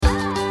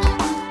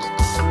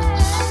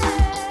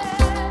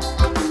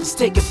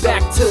take it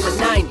back to the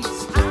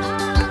 90s.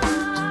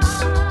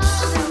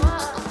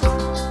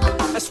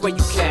 That's where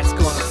you cats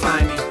gonna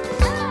find me.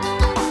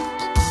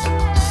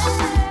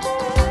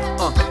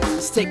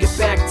 Let's take it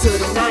back to the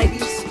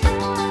 90s.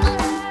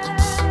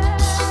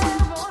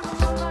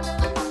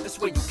 That's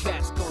where you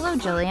cats gonna Hello,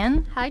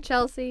 Jillian. Hi,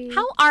 Chelsea.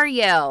 How are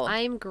you?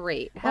 I'm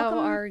great. How Welcome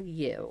are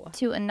you?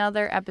 to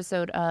another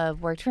episode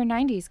of Worked for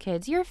 90s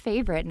Kids, your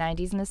favorite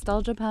 90s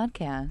nostalgia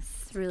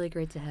podcast. It's really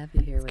great to have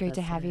you here. It's great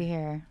to have you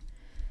here.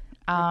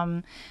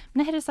 I'm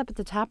going to hit us up at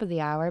the top of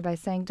the hour by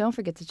saying don't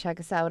forget to check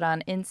us out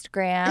on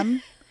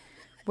Instagram,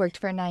 Worked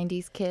for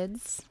 90s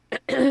Kids,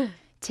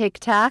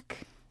 TikTok,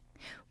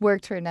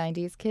 Worked for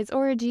 90s Kids,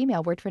 or a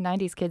Gmail,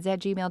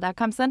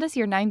 workedfor90skids@gmail.com. Send us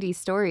your 90s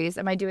stories.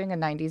 Am I doing a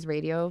 90s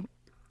radio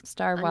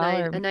star? A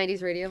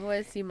 90s radio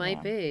voice? You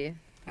might be.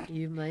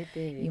 You might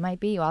be. You might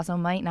be. You also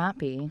might not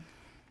be.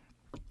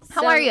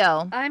 How are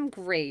you? I'm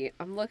great.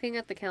 I'm looking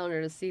at the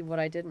calendar to see what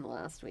I did in the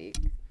last week.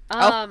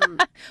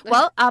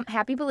 Well,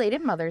 happy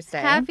belated Mother's Day.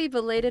 Happy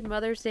belated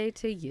Mother's Day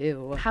to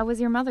you. How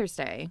was your Mother's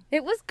Day?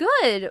 It was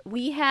good.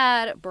 We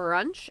had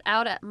brunch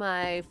out at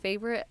my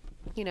favorite,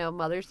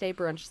 Mother's Day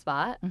brunch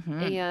spot.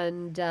 Mm-hmm.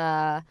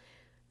 And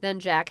then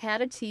Jack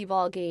had a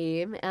t-ball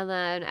game. And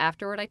then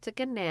afterward, I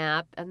took a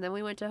nap. And then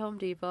we went to Home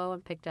Depot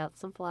and picked out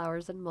some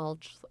flowers and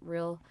mulch.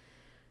 Real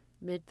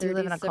mid-30s Do you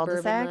live in a suburban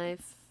cul-de-sac?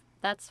 life.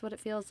 That's what it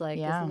feels like,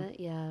 Yeah. isn't it?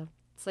 Yeah.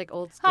 It's like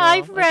old school.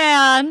 Hi,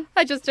 Fran.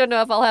 I just don't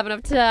know if I'll have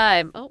enough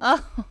time.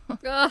 Oh.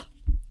 Oh.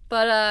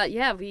 But,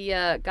 yeah, we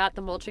got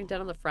the mulching done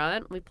on the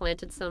front. We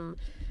planted some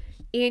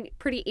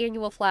pretty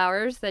annual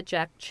flowers that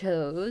Jack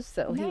chose.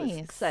 So he was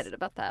Nice. excited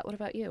about that. What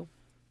about you?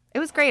 It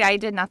was great. I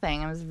did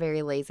nothing. I was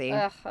very lazy.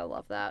 Ugh, I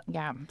love that.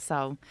 Yeah,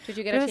 so Did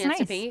you get It a was chance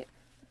to nice. paint?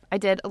 I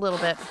did a little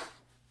bit.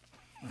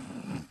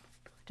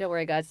 Don't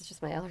worry, guys. It's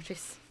just my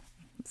allergies.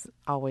 It's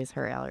always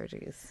her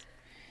allergies.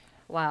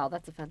 Wow,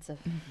 that's offensive.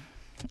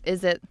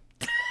 Is it?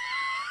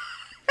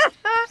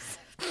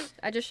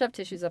 I just shoved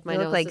tissues up my You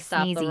nose look like to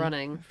stop the Sneezy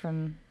running.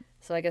 from...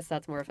 So I guess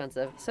that's more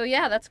offensive. So,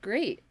 yeah, that's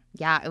great.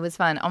 Yeah, it was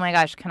fun. Oh, my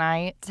gosh. Can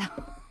I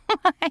tell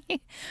my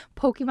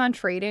Pokemon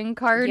trading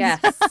cards?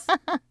 Yes.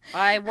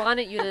 I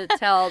wanted you to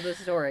tell the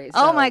story.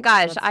 Oh so my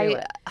gosh. let's do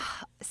it.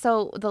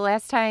 So the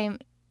last time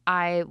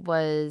I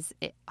was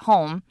at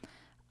home,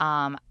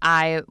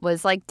 I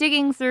was like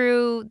digging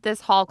through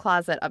this hall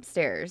closet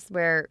upstairs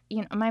where,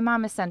 my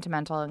mom is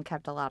sentimental and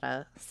kept a lot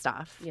of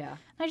stuff. Yeah.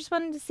 I just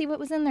wanted to see what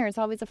was in there. It's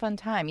always a fun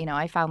time.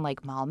 I found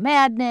like Mall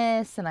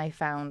Madness and I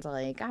found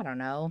like, I don't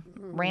know,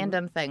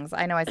 random things.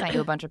 I know I sent you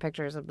a bunch of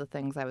pictures of the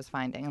things I was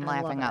finding and I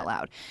laughing love out it.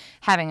 loud,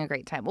 having a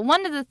great time. Well,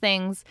 one of the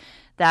things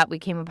that we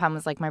came upon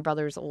was like my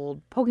brother's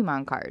old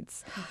Pokemon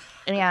cards.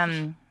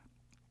 And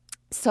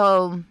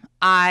so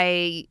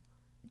I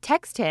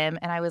text him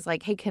and I was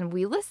like, hey, can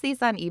we list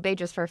these on eBay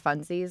just for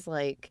funsies?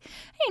 Like,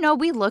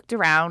 we looked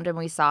around and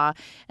we saw,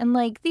 and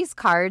like these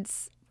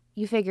cards,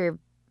 you figure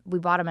we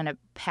bought them in a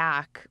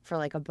pack for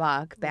like $1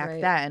 back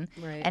Right, then.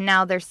 right. And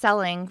now they're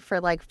selling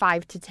for like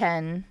 $5 to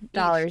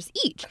 $10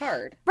 each.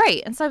 Card.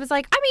 Right. And so I was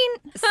like,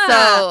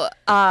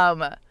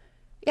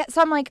 yeah,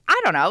 so I'm like,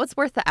 I don't know. It's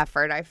worth the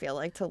effort, I feel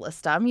like, to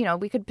list them.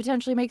 We could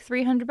potentially make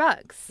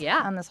 $300 Yeah.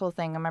 on this whole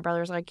thing. And my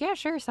brother's like, yeah,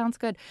 sure, sounds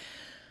good.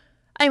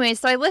 Anyway,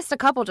 so I list a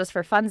couple just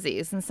for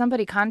funsies, and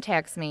somebody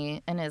contacts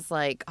me and is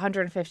like,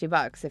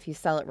 $150 if you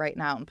sell it right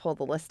now and pull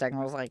the listing. I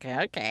was like,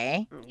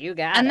 okay. You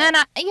got And it. then,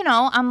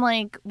 I'm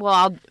like,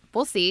 well,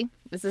 we'll see.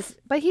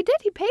 But he did.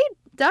 He paid.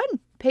 Done.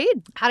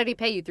 Paid. How did he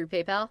pay you? Through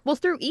PayPal? Well,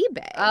 through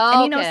eBay.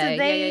 Oh, and, okay. so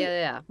they,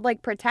 Yeah.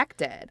 like,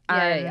 protect it.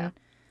 Yeah.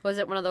 Was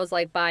it one of those,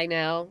 like, buy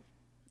now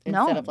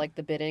No. instead of, like,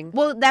 the bidding?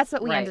 Well, that's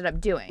what we Right. ended up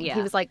doing. Yeah.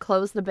 He was like,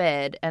 close the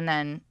bid and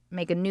then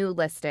make a new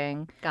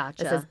listing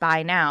Gotcha. that says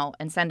buy now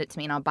and send it to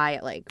me and I'll buy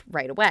it, like,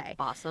 right away.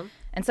 Awesome.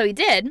 And so he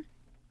did.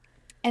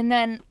 And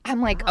then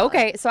I'm like, Wow.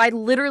 okay. So I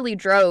literally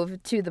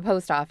drove to the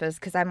post office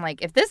because I'm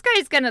like, if this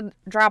guy's going to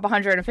drop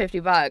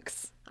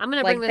 $150 I'm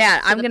going to like bring this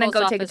that, to I'm the going to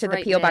post go take it office to the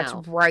right P.O. box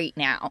now right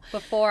now.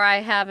 before I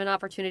have an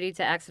opportunity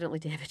to accidentally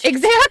damage it.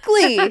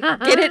 Exactly.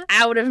 Get it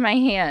out of my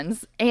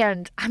hands.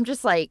 And I'm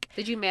just like,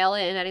 Did you mail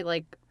it in any,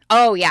 like...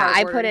 oh, yeah.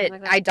 I Cardboard put or it, anything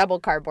like that? I double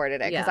cardboarded it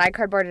because Yeah. I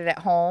cardboarded it at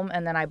home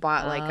and then I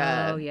bought like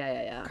Oh, a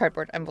yeah.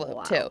 cardboard envelope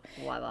Wow. too.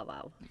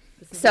 Wow.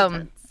 This is So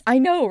intense. I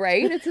know,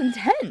 right? It's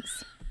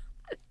intense.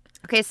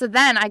 Okay, so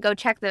then I go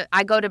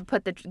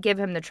to give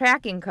him the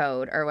tracking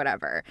code or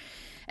whatever.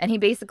 And he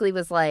basically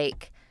was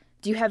like,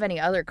 do you have any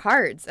other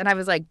cards? And I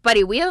was like,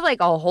 buddy, we have like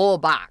a whole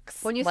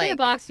box. When you say a Like,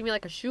 box, you mean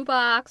like a shoe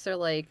box or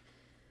like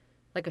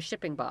a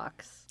shipping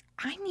box?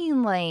 I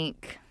mean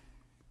like,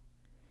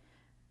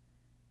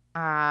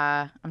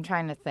 I'm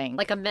trying to think.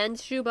 Like a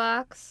men's shoe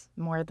box?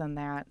 More than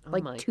that. Oh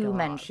Like my 2 God.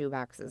 men's shoe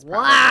boxes. Probably.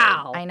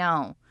 Wow. I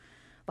know.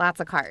 Lots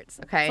of cards,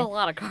 okay? That's a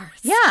lot of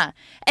cards. Yeah.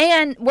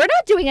 And we're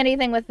not doing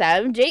anything with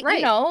them. Jake,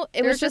 Right.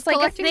 it They're was just just like a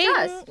collecting thing.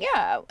 dust.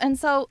 Yeah. And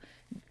so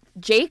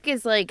Jake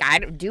is like, I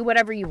don't do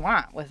whatever you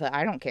want with it.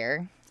 I don't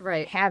care.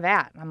 Right. Have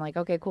at. I'm like,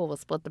 okay, cool. We'll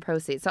split the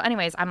proceeds. So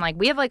anyways, I'm like,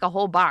 we have like a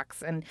whole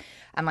box. And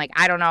I'm like,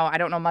 I don't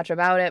know much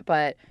about it,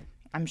 but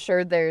I'm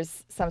sure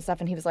there's some stuff.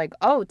 And he was like,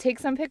 oh, take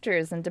some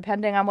pictures. And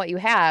depending on what you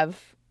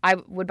have, I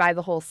would buy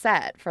the whole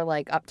set for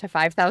like up to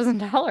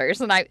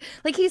 $5,000.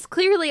 And he's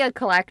clearly a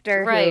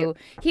collector who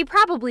he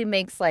probably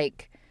makes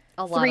like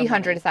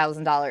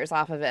 $300,000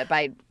 off of it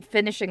by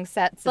finishing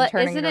sets and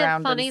turning it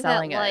around and selling it. But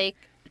isn't it funny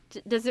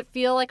that, does it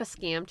feel like a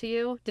scam to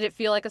you? Did it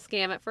feel like a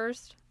scam at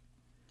first?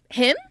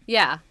 Him?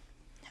 Yeah.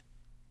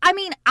 I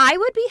mean, I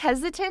would be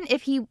hesitant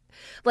if he,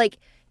 like,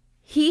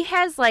 he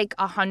has like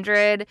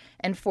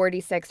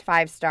 146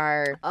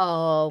 5-star.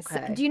 Oh,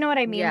 okay. So, do you know what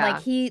I mean? Yeah.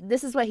 Like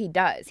this is what he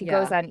does. He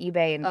goes on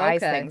eBay and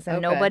buys things,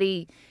 and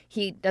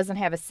he doesn't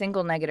have a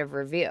single negative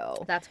review.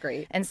 That's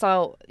great. And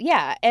so,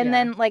 and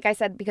then, like I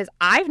said, because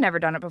I've never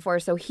done it before,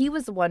 so he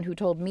was the one who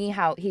told me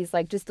how he's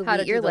like, just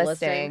delete your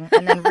listing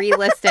and then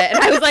relist it. And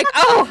I was like,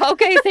 oh,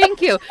 okay,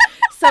 thank you.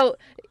 So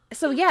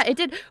yeah, it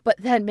did. But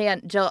then,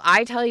 man, Jill,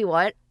 I tell you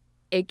what,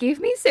 it gave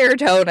me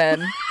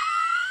serotonin.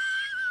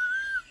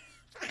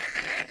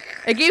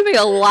 It gave me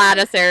a lot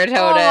of serotonin.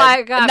 Oh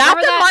my God. Not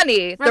the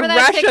money, the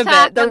rush of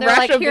it. The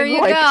rush of here you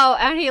go.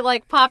 And he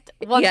like popped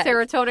one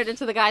serotonin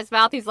into the guy's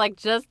mouth. He's like,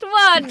 just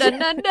one. No.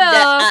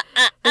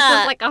 This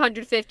was like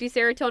 150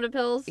 serotonin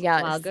pills.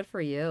 Yeah. Wow, good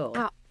for you.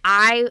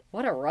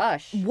 What a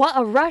rush. What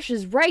a rush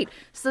is right.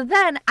 So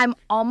then I'm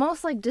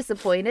almost like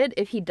disappointed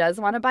if he does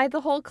want to buy the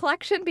whole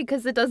collection,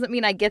 because it doesn't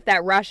mean I get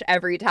that rush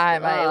every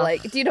time.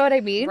 Do you know what I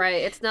mean?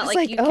 Right. It's not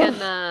like you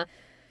can...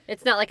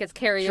 It's not like it's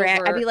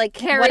carryover. I'd be like,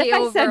 what if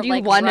I send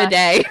you one a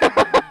day?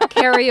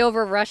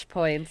 Carryover rush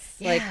points.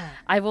 Yeah. Like,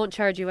 I won't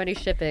charge you any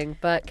shipping,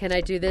 but can I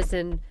do this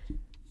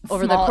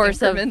over the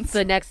course of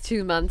the next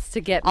 2 months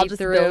to get me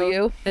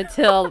through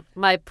until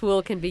my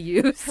pool can be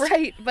used?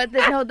 Right. But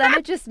then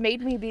it just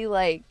made me be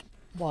like,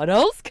 what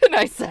else can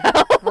I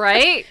sell?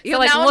 Right? You're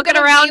like looking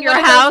around your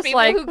house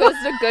like who goes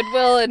to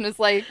Goodwill and is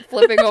like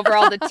flipping over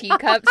all the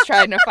teacups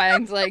trying to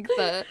find like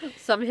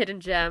some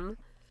hidden gem.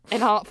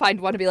 And I'll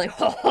find one to be like,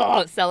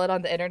 sell it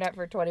on the internet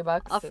for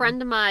 $20. A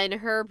friend of mine,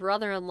 her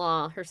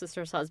brother-in-law, her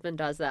sister's husband,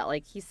 does that.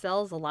 Like, he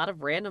sells a lot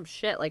of random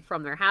shit, like,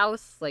 from their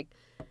house. Like,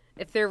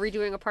 if they're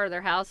redoing a part of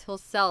their house, he'll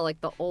sell, like,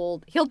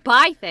 he'll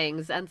buy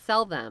things and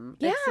sell them.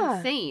 Yeah. It's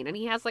insane. And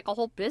he has, like, a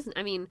whole business.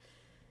 I mean,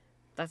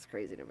 that's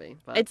crazy to me.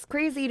 But it's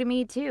crazy to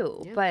me,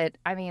 too. Yeah. But,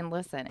 I mean,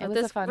 listen, it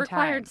was a fun time. This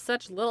required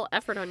such little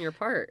effort on your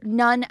part.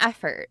 None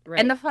effort.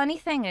 Right. And the funny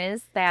thing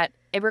is that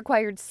it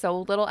required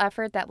so little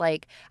effort that,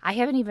 like, I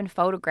haven't even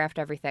photographed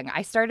everything.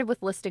 I started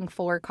with listing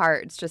 4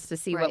 cards just to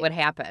see what would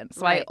happen.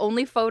 So I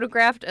only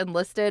photographed and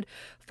listed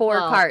 4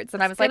 cards.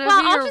 And I was like,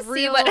 I'll just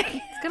see what...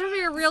 It's going to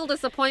be a real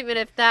disappointment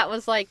if that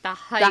was, like, the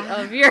height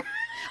of your...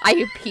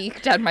 I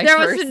peaked on my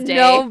first day. There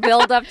was no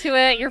build up to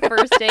it. Your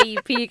first day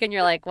you peak and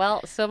you're like,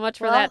 well, so much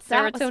for that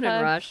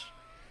serotonin rush.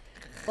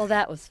 Well,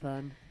 that was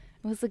fun.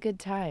 It was a good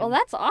time. Well,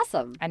 that's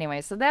awesome.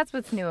 Anyway, so that's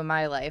what's new in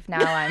my life.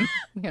 Now I'm,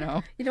 You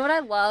know what I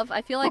love?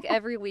 I feel like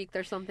every week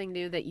there's something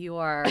new that you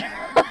are,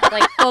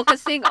 like,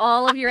 focusing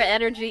all of your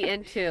energy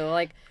into.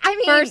 Like, I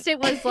mean, first it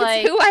was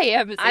like... It's who I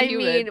am as a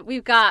human.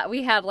 We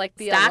had, like,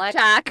 the... Stock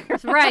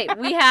talk. Right.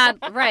 We had,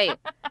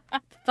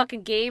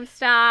 fucking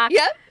GameStop.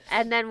 Yep.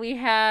 And then we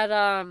had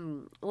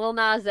Lil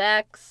Nas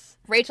X.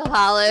 Rachel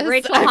Hollis.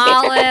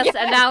 Yeah.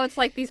 And now it's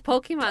like these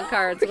Pokemon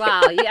cards.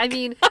 Wow. I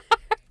mean...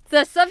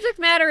 The subject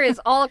matter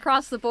is all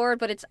across the board,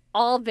 but it's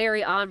all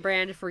very on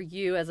brand for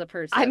you as a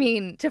person. I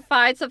mean, to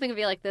find something and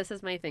be like, this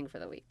is my thing for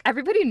the week.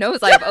 Everybody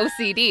knows I have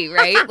OCD,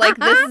 right? Like,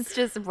 this is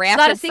just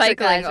rapid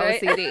cycling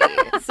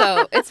OCD.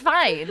 So it's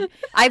fine.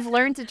 I've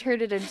learned to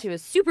turn it into a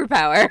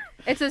superpower.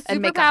 It's a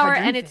superpower,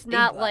 and it's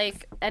not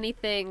like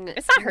anything.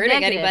 It's not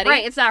hurting anybody.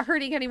 Right. It's not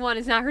hurting anyone.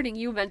 It's not hurting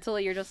you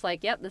mentally. You're just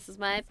like, yep, this is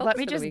my focus. Let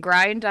me just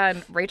grind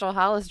on Rachel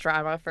Hollis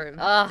drama for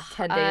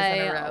 10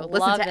 days in a row.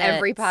 Listen to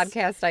every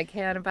podcast I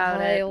can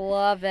about it. I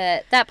love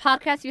it. That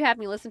podcast you had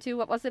me listen to,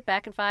 what was it?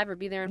 Back in 5 or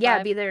Be There in 5?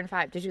 Yeah, Be There in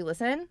 5. Did you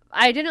listen?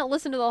 I didn't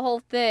listen to the whole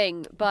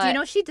thing, but... Do you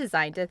know she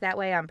designed it that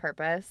way on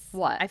purpose?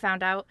 What? I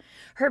found out.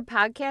 Her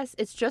podcast,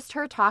 it's just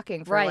her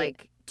talking for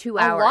like 2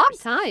 hours. A long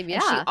time, yeah.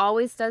 And she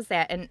always does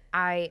that. And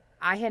I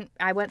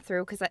went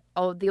through because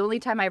the only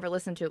time I ever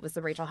listened to it was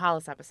the Rachel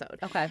Hollis episode.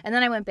 Okay. And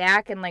then I went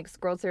back and like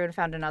scrolled through and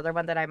found another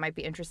one that I might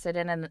be interested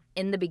in. And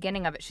in the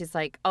beginning of it, she's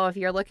like, "Oh, if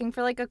you're looking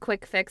for like a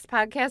quick fix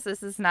podcast,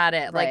 this is not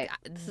it. Right.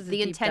 Like, this is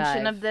the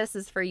intention of this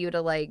is for you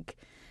to like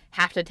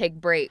have to take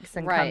breaks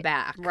and come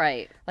back.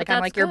 Right. Like, I'm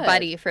like your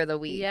buddy for the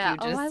week. Yeah. You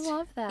just, I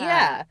love that.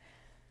 Yeah.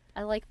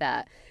 I like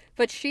that.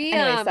 But she,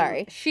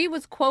 anyway, she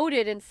was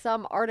quoted in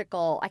some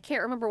article. I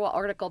can't remember what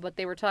article, but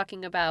they were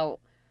talking about.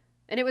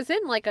 And it was in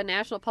like a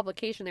national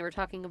publication. They were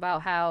talking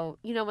about how,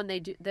 you know, when they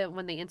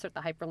insert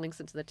the hyperlinks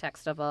into the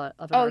text of an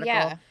article,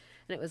 yeah. And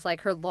it was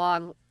like her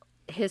long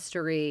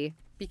history,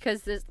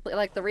 because this,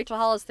 like, the Rachel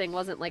Hollis thing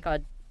wasn't like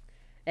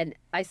an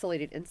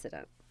isolated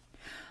incident.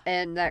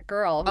 And that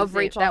girl of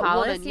Rachel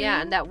Hollis, woman,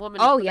 and that woman,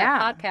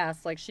 that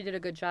podcast, like, she did a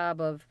good job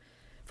of,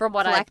 from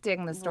what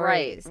collecting the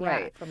stories,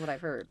 right, from what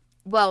I've heard.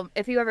 well,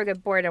 if you ever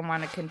get bored and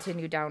want to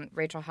continue down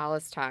Rachel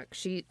Hollis talk,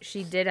 she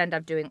did end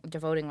up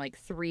devoting like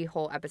 3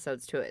 whole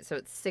episodes to it. So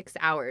it's 6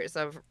 hours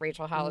of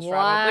Rachel Hollis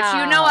drama,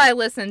 which I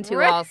listened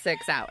to all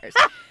 6 hours.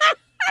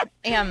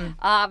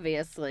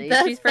 Obviously,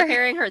 she's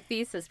preparing her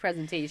thesis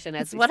presentation.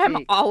 That's what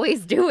I'm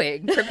always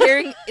doing.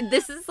 Preparing.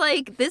 This is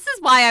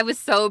why I was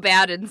so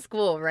bad in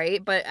school,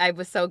 right? But I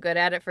was so good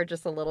at it for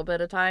just a little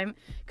bit of time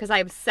because I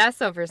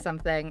obsess over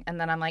something, and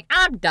then I'm like,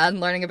 I'm done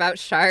learning about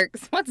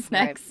sharks. What's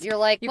next? Right. You're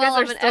like, you guys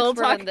are I'm still an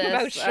talking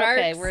about sharks.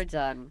 Okay, we're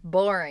done.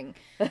 Boring.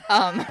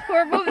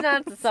 We're moving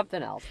on to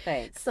something else.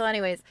 Thanks. So,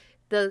 anyways.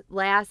 The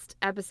last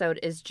episode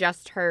is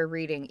just her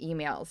reading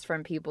emails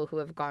from people who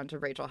have gone to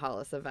Rachel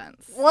Hollis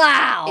events.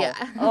 Wow. Yeah.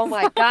 Oh,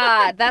 my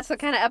God. That's the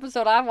kind of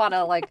episode I want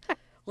to,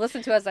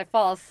 listen to as I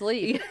fall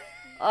asleep.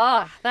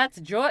 Oh,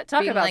 that's joy.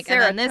 Talking about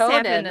serotonin. And then this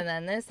happened, and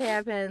then this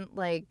happened.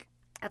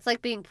 That's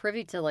like being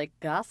privy to,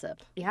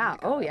 gossip. Yeah.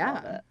 Oh, yeah. I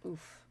love it.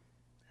 Oof.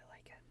 I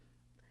like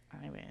it.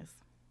 Anyways.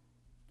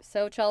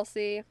 So,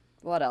 Chelsea,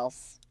 what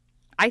else?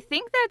 I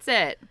think that's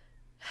it.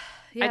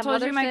 Yeah, I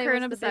told you my Day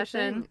current was the big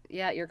obsession. thing.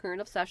 Yeah, your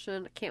current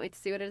obsession. Can't wait to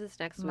see what it is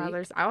next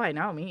week. Oh, I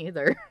know. Me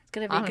either. It's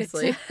going to be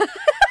honestly. good.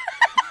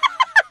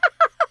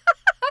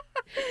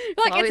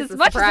 It's as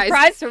much a surprise.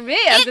 Surprise for me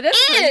as it is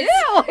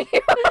for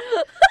you.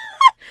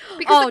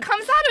 Because it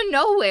comes out of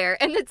nowhere.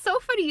 And it's so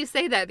funny you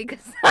say that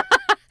because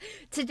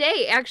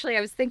today, actually,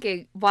 I was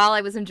thinking while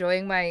I was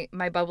enjoying my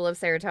bubble of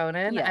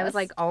serotonin, yes. I was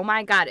like, oh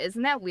my God,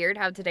 isn't that weird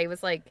how today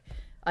was like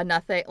a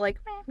nothing,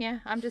 yeah,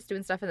 I'm just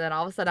doing stuff. And then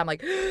all of a sudden I'm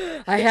like,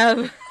 I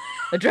have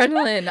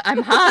adrenaline.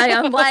 I'm high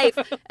on life.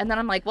 And then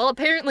I'm like, well,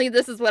 apparently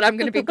this is what I'm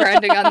going to be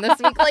grinding on this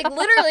week.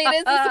 Literally, it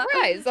is a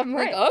surprise. I'm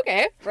like,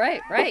 okay.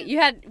 Right. You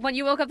had, when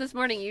you woke up this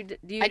morning,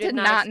 I did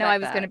not know I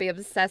was going to be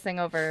obsessing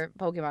over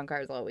Pokemon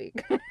cards all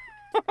week.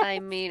 I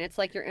mean, it's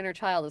like your inner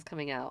child is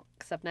coming out,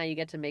 except now you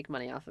get to make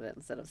money off of it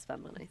instead of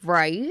spend money.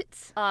 Right.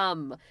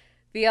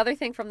 The other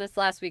thing from this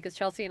last week is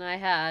Chelsea and I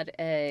had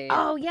a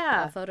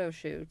photo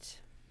shoot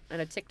and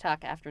a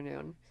TikTok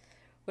afternoon,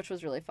 which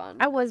was really fun.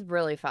 That was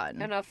really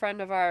fun. And a friend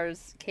of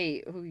ours,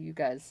 Kate, who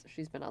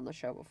she's been on the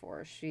show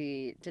before,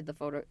 she took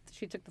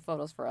the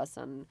photos for us,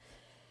 and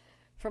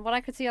from what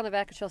I could see on the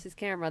back of Chelsea's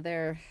camera,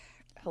 they're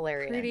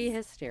hilarious. Pretty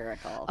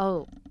hysterical.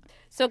 Oh.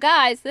 So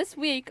guys, this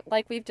week,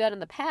 like we've done in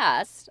the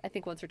past, I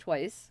think once or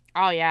twice.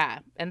 Oh yeah.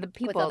 And the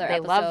people,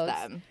 they love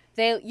them.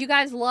 You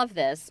guys love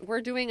this.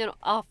 We're doing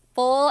a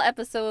full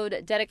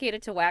episode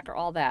dedicated to Whack or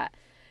All That.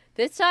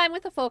 This time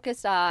with a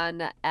focus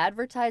on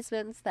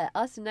advertisements that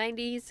us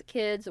 90s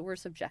kids were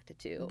subjected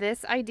to.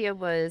 This idea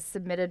was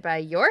submitted by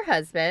your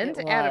husband,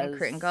 Adam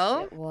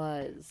Kringle. It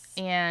was.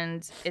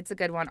 And it's a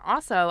good one.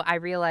 Also, I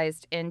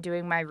realized in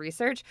doing my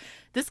research,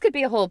 this could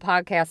be a whole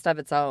podcast of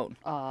its own.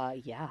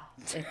 Yeah,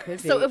 it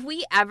could be. So if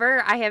we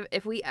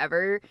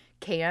ever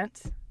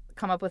can't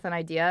come up with an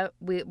idea,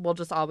 we'll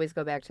just always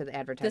go back to the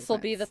advertisements. This will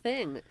be the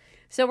thing.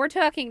 So we're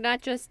talking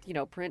not just,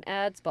 print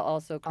ads, but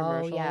also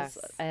commercials. Oh, yes.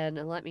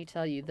 And let me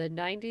tell you, the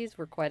 90s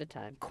were quite a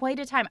time. Quite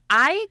a time.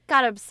 I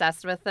got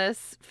obsessed with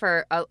this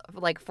for a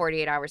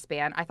 48-hour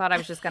span. I thought I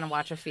was just going to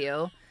watch a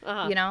few,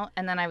 and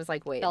then I was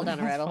like, wait. Fell down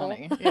a rabbit hole.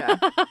 Yeah.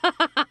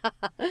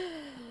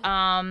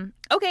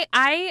 Okay,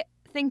 I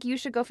think you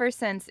should go first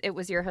since it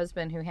was your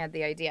husband who had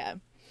the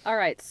idea. All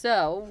right,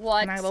 so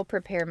what... And I will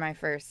prepare my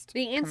first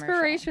The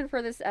inspiration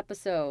for this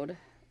episode,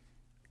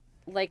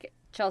 like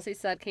Chelsea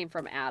said, came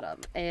from Adam.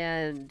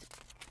 And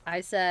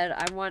I said,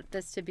 I'm going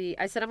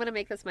to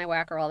make this my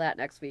Whack or All That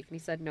next week. And he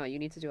said, no, you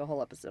need to do a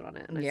whole episode on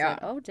it. And I said,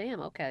 oh,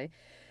 damn, okay.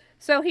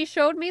 So he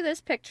showed me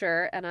this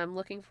picture, and I'm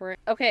looking for it.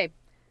 Okay,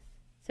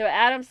 so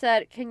Adam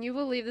said, can you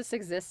believe this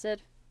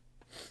existed?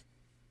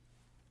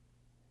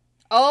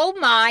 Oh,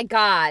 my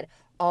God.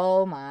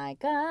 Oh, my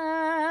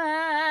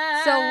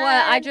God. So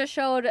what I just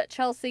showed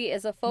Chelsea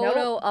is a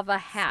photo of a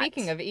hat.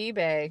 Speaking of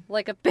eBay.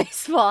 Like a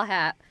baseball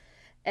hat.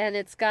 And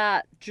it's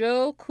got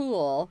Joe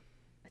Cool.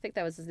 I think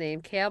that was his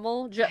name.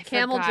 Camel Joe.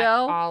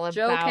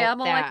 Joe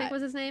Camel, I think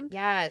was his name.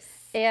 Yes.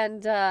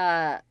 And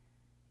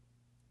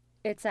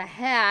it's a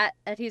hat,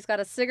 and he's got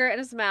a cigarette in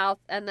his mouth,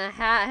 and the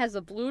hat has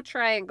a blue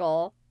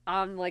triangle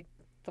on, the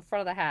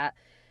front of the hat.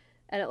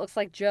 And it looks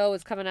like Joe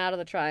is coming out of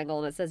the triangle,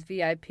 and it says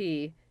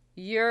VIP.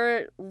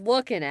 You're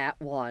looking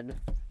at one.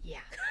 Yeah.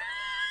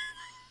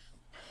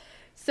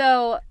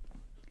 So,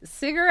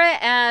 cigarette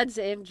ads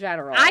in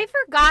general. I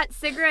forgot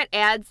cigarette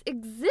ads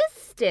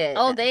existed.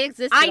 Oh, they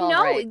existed. I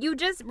know. Right. You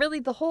just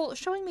really,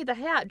 showing me the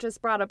hat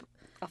just brought up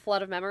a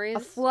flood of memories. A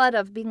flood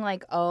of being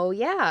like, oh,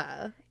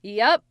 yeah.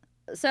 Yep.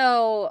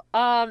 So,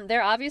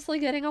 they're obviously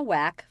getting a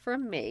whack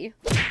from me.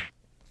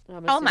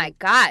 Oh, my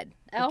God.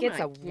 It gets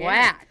a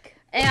whack.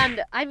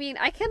 And, I mean,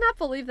 I cannot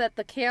believe that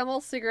the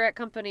Camel Cigarette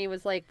Company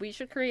was like, we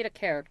should create a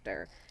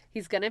character.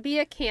 He's going to be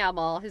a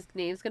camel. His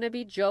name's going to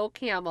be Joe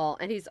Camel.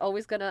 And he's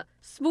always going to...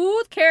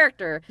 Smooth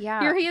character. Yeah.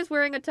 Here he is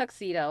wearing a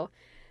tuxedo.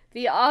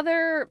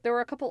 There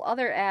were a couple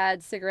other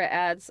ads, cigarette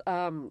ads.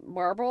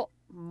 Marlboro.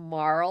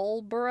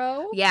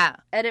 Yeah.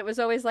 And it was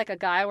always like a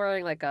guy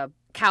wearing like a...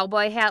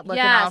 cowboy hat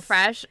looking all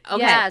fresh.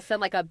 Okay. Yes, and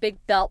like a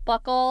big belt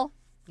buckle.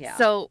 Yeah.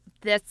 So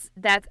there's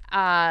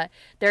I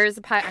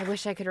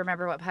wish I could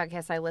remember what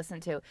podcast I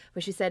listened to,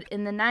 but she said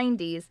in the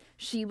 90s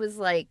she was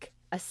like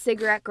a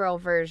cigarette girl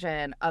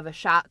version of a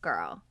shot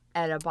girl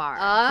at a bar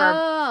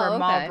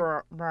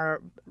for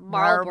okay.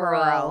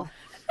 Marlboro.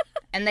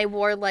 And they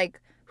wore like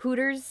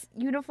Hooters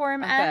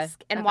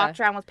uniform-esque and walked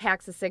around with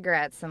packs of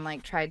cigarettes and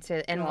like tried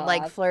to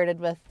like flirted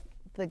with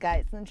the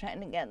guys and trying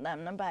to get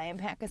them to buy a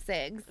pack of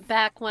cigs.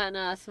 Back when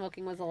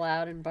smoking was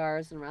allowed in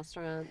bars and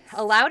restaurants.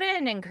 Allowed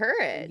and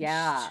encouraged.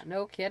 Yeah,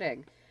 no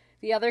kidding.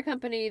 The other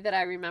company that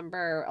I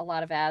remember a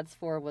lot of ads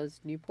for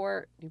was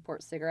Newport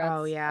cigarettes.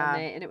 Oh, yeah.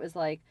 And it was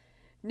like,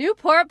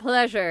 Newport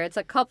Pleasure. It's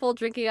a couple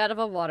drinking out of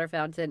a water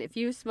fountain. If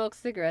you smoke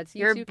cigarettes,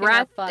 your too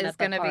breath can have fun is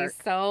going to be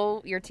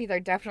so... Your teeth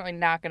are definitely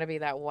not going to be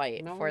that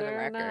white, for the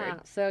record.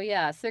 Not. So,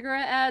 yeah,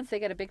 cigarette ads, they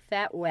get a big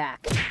fat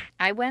whack.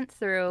 I went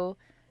through...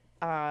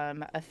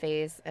 a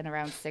phase in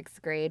around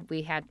 6th grade.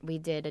 We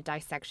did a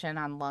dissection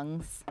on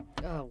lungs,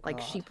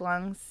 like sheep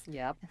lungs.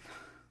 Yep.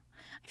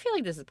 I feel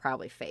like this is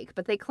probably fake,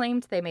 but they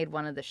claimed they made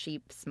one of the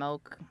sheep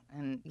smoke,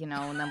 and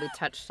and then we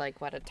touched like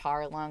what a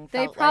tar lung felt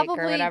they probably like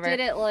or whatever. did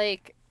it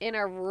like in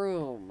a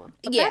room.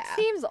 But yeah, that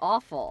seems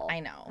awful. I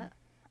know.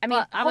 I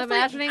mean, I'm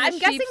imagining. I'm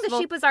guessing the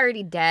sheep was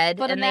already dead,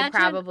 but and they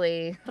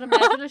probably. But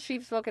imagine a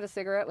sheep smoking a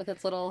cigarette with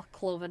its little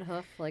cloven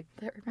hoof, like.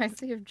 That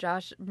reminds me of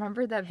Josh.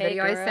 Remember that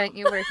video I sent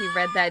you where he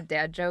read that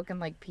dad joke and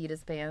like peed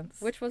his pants?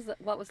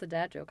 What was the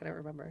dad joke? I don't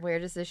remember. Where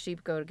does the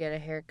sheep go to get a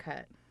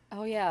haircut?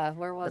 Oh yeah,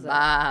 where was it?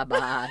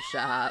 Barber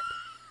shop.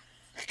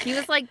 He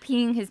was like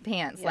peeing his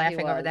pants,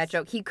 laughing over that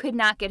joke. He could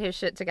not get his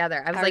shit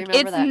together. I was like,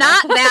 it's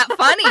not that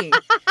funny.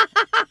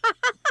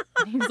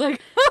 He's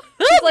like.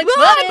 He's like,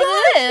 what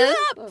is?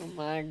 Oh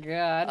my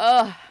god.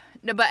 Oh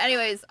no, but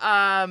anyways,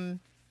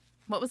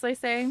 what was I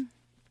saying?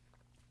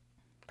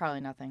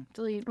 Probably nothing.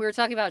 Delete. We were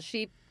talking about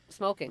sheep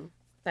smoking.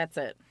 That's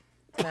it.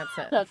 That's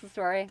it. That's the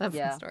story. That's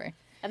the story.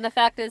 And the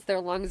fact is, your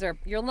lungs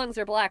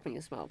are black when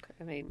you smoke.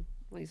 I mean,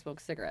 when you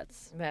smoke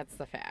cigarettes. That's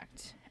the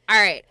fact. All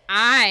right,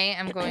 I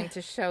am going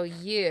to show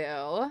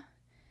you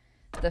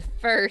the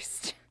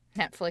first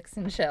Netflix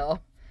and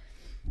chill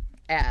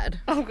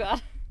ad. Oh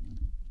god.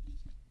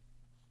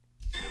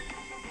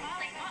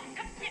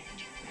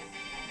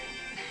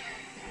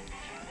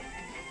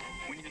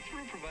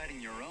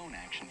 Your own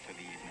action for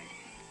the evening.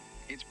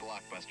 It's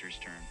Blockbuster's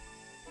turn.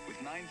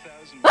 With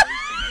 9,000 ways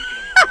to make it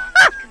a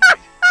Blockbuster night.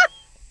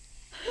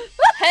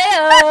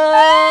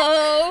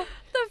 Hey-o!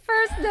 The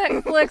first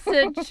Netflix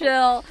and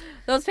chill.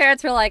 Those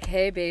parents were like,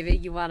 hey, baby,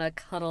 you want to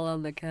cuddle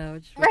on the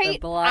couch with the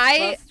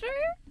Blockbuster?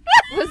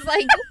 I was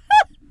like,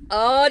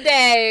 oh,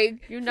 dang.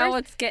 You know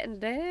it's getting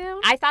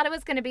down? I thought it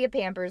was going to be a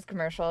Pampers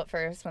commercial at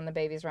first when the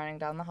baby's running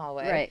down the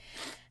hallway. Right.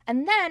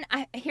 And then,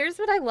 here's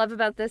what I love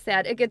about this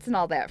ad. It gets an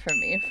all that from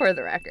me, for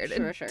the record.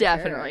 Sure, it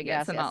definitely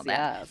gets an all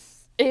that.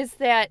 Yes. Is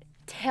that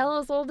tale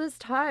as old as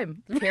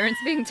time. Parents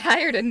being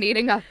tired and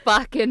needing a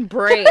fucking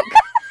break.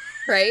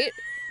 Right?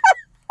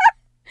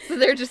 So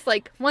they're just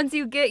like, once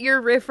you get your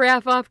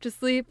riffraff off to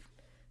sleep,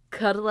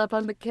 cuddle up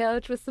on the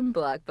couch with some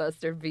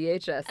Blockbuster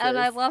VHSs. And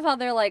I love how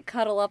they're like,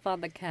 cuddle up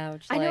on the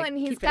couch. I know, and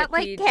he's keep got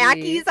like PG.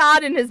 khakis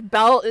on and his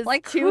belt is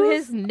like to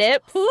his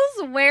nips.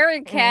 Who's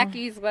wearing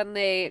khakis when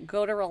they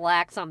go to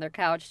relax on their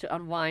couch to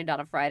unwind on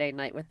a Friday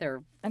night with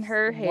their And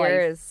her wife?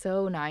 hair is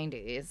so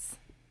 90s.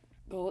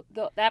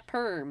 That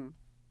perm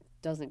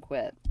doesn't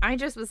quit. I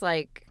just was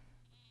like,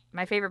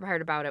 my favorite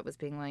part about it was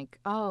being like,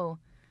 oh,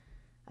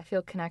 I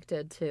feel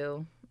connected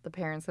to the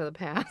parents of the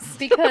past.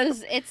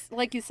 Because it's,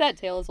 like you said,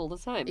 tale as old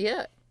as time.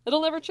 Yeah.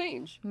 It'll never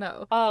change.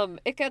 No.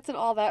 It gets an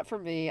all that for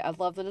me. I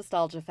love the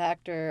nostalgia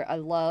factor.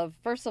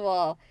 First of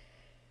all,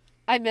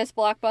 I miss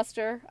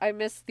Blockbuster. I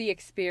miss the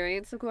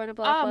experience of going to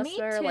Blockbuster,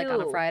 me too. like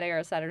on a Friday or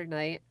a Saturday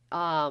night.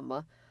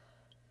 I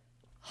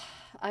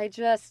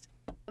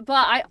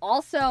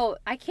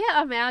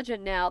can't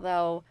imagine now,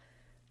 though,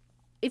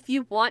 if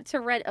you want to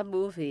rent a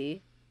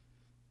movie,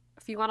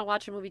 if you want to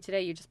watch a movie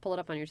today, you just pull it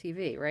up on your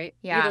TV, right?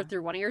 Yeah. Either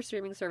through one of your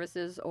streaming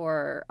services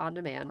or on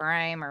demand.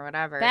 Prime or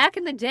whatever. Back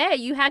in the day,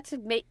 you had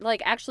to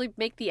actually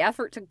make the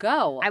effort to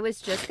go. I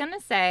was just going to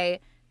say,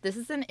 this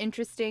is an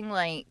interesting,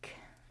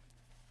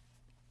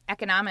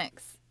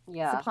 economics,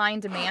 supply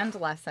and demand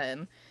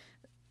lesson.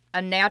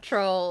 A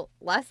natural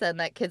lesson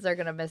that kids are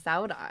going to miss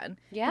out on.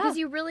 Yeah. Because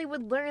you really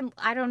would learn,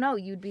 I don't know,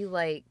 you'd be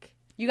like...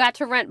 You got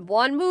to rent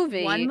one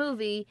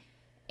movie,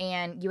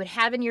 and you would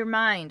have in your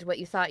mind what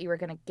you thought you were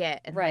going to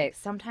get. And right.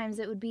 Sometimes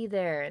it would be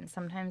there, and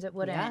sometimes it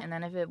wouldn't. Yeah. And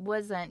then if it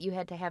wasn't, you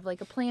had to have, a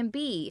plan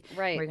B.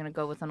 Right. We're going to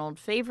go with an old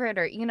favorite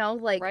or,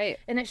 Right.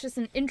 And it's just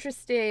an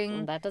interesting...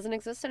 Well, that doesn't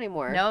exist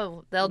anymore.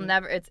 No, they'll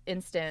never... It's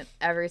instant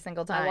every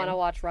single time. I want to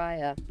watch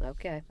Raya.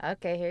 Okay.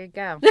 Okay, here you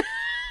go.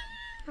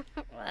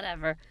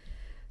 Whatever.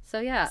 So,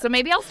 yeah. So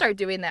maybe I'll start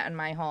doing that in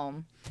my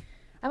home.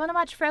 I want to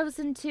watch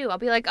Frozen 2. I'll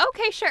be like,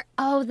 okay, sure.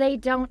 Oh, they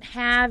don't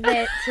have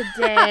it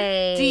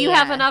today. Do you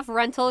have enough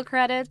rental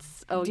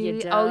credits? Oh, you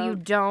don't. Oh, you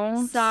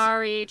don't?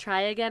 Sorry.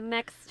 Try again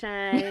next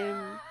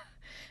time.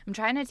 I'm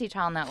trying to teach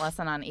Helen that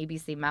lesson on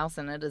ABC Mouse,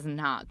 and it is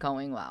not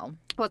going well.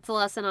 What's the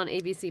lesson on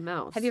ABC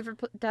Mouse? Have you ever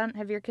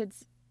have your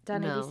kids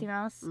done No. ABC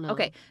Mouse? No.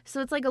 Okay,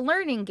 so it's like a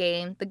learning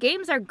game. The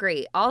games are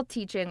great. All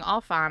teaching,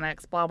 all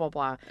phonics, blah, blah,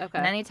 blah. Okay.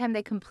 And anytime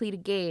they complete a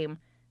game,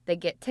 they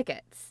get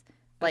tickets.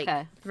 Like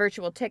Okay.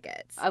 virtual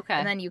tickets. Okay.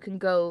 And then you can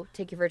go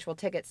take your virtual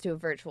tickets to a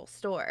virtual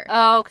store.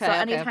 Oh, okay. So okay,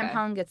 anytime okay.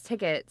 Helen gets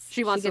tickets,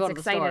 She wants to gets go to the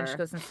excited and store. she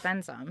goes and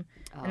spends them.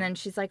 Oh. And then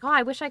she's like, oh,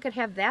 I wish I could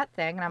have that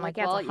thing. And I'm like,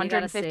 yeah, well, it's you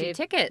gotta 150 save-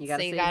 tickets. You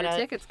gotta so save your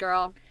tickets,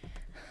 girl.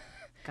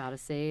 Gotta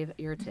save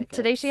your tickets.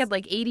 Today she had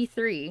like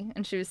 83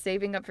 and she was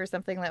saving up for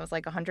something that was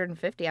like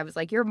 150. I was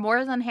like, you're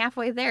more than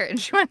halfway there. And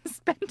she went and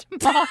spent them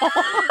all.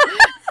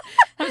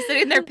 I'm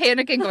sitting there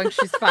panicking going,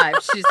 she's 5.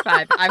 She's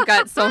 5. I've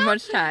got so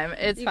much time.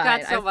 It's You've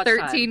fine. got so I have much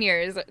 13 time.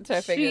 years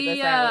to figure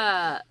this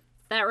out.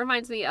 That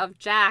reminds me of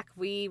Jack.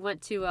 We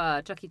went to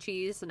Chuck E.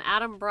 Cheese, and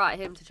Adam brought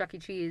him to Chuck E.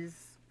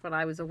 Cheese when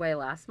I was away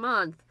last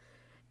month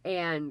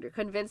and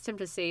convinced him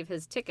to save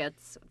his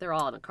tickets. They're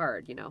all on a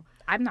card, you know.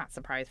 I'm not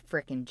surprised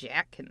frickin'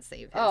 Jack can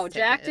save his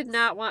Jack did tickets.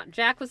 not want...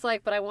 Jack was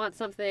like, but I want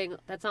something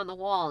that's on the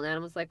wall. And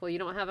Adam was like, well, you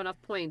don't have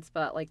enough points,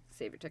 but, like,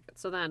 save your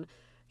tickets. So then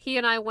he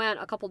and I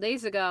went a couple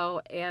days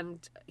ago,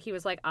 and he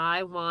was like,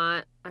 I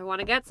want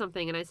to get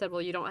something. And I said,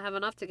 well, you don't have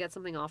enough to get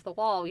something off the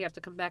wall. We have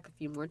to come back a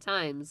few more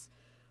times.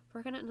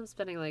 We're going to end up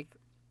spending, like,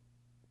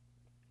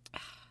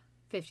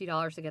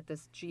 $50 to get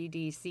this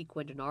GD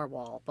sequined in our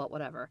wall, but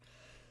whatever.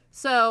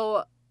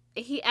 So...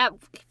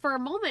 for a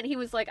moment he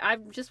was like, I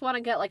just want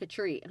to get like a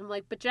treat, and I'm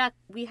like, but Jack,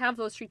 we have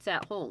those treats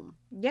at home.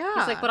 Yeah.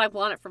 He's like, but I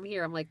want it from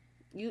here. I'm like,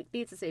 you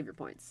need to save your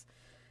points.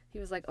 He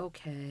was like,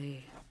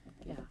 okay,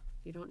 yeah,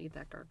 you don't need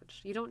that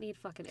garbage. You don't need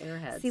fucking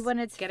Airheads. See, when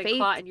it's getting fake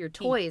caught in your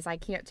teeth. toys, I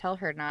can't tell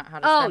her not how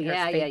to Oh, spend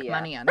yeah, her yeah, fake yeah.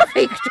 money on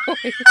fake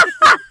toys.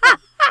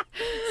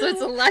 So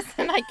it's a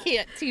lesson I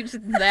can't teach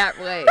that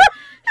way.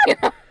 You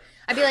know?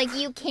 I'd be like,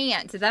 you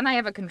can't. Then I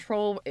have a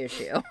control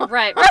issue.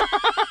 Right.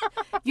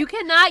 You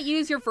cannot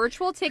use your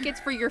virtual tickets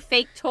for your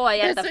fake toy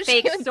at the So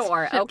fake she would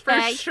store,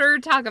 okay? For sure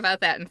talk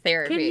about that in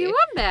therapy. Can you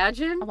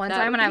imagine? One That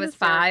time would when I be was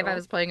 5, I hysterical.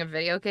 was playing a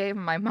video game.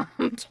 My mom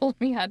told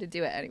me how to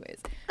do it anyways.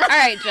 All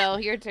right, Jill,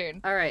 your turn.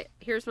 All right,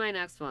 here's my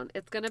next one.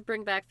 It's going to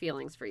bring back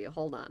feelings for you.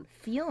 Hold on.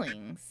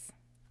 Feelings.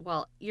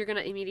 Well, you're going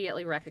to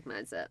immediately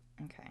recognize it.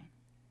 Okay.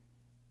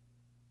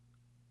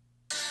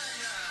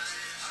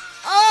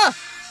 Oh!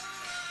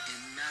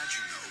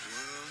 Imagine a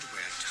world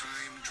where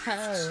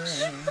time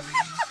drifts.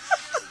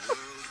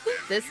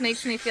 This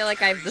makes me feel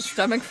like I have the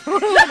stomach flu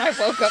when I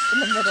woke up in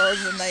the middle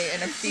of the night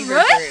in a fever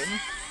Right? dream.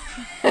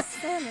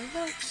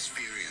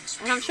 Experience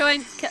And I'm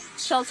showing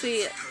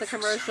Chelsea the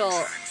commercial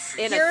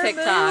in Pure a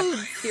TikTok.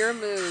 moods. Pure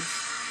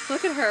moods.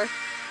 Look at her.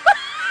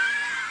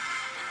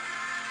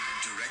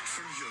 direct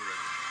from Europe.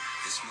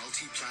 This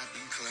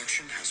multi-platinum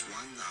collection has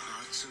won the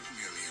hearts of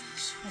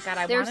millions. Oh my God,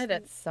 I There's- wanted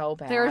it so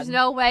bad. There's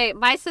no way.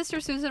 My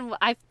sister Susan,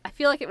 I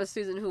feel like it was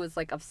Susan who was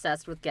like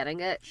obsessed with getting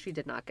it. She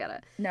did not get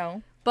it.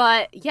 No.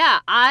 But yeah,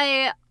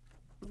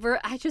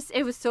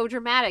 it was so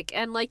dramatic.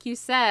 And like you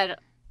said,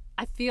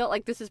 I feel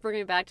like this is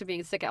bringing me back to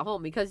being sick at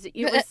home because it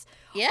was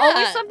Yeah.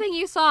 always something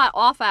you saw at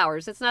off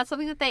hours. It's not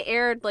something that they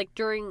aired like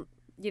during,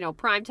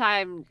 prime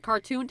time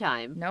cartoon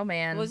time. No,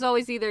 man. It was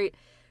always either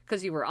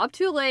because you were up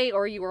too late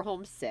or you were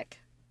homesick.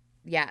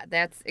 Yeah,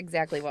 that's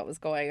exactly what was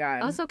going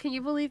on. Also, can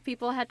you believe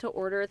people had to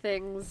order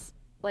things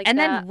like and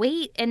that? then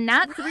wait, and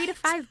not 3 to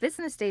 5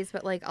 business days,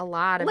 but like a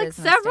lot of like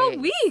business several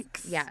days.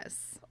 weeks.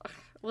 Yes.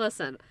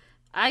 Listen,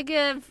 I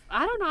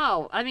don't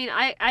know. I mean,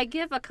 I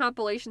give a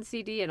compilation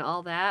CD and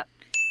all that,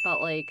 but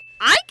like,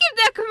 I give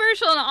that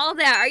commercial and all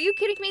that. Are you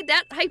kidding me?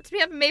 That hyped me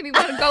up and made me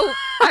want to go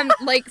on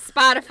like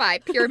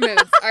Spotify, Pure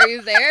Moods. Are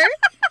you there?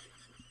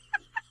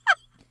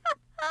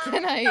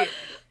 Can I?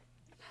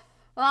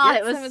 oh,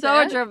 Get it was some of so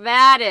that?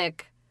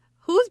 dramatic.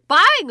 Who's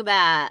buying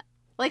that?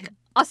 Like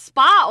a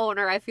spa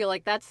owner, I feel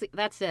like that's it.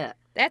 That's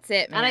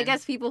it, man. And I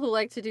guess people who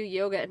like to do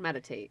yoga and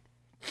meditate.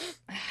 It's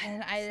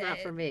not I,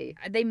 for me.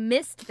 they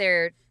missed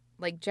their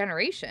like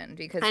generation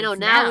because I know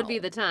it's now would be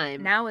the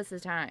time. now is the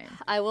time.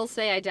 I will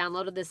say I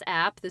downloaded this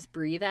app, this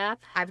Breathe app.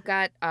 I've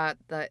got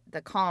the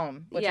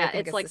Calm, which yeah, I think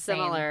it's is like the same.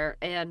 similar,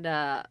 and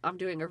I'm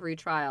doing a free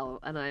trial,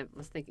 and I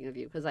was thinking of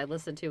you because I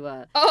listened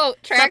to Oh,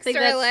 Tracks something to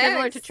that's Relax.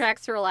 similar to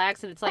Tracks to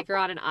Relax, and it's like you're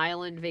on an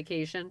island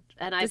vacation.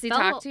 And Does he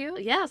talk to you?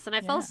 Yes, and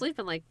I fell Yeah. asleep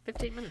in like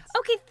 15 minutes.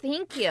 Okay,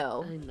 thank you.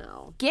 I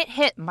know. Get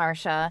hip,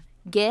 Marsha.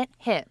 Get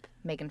hip.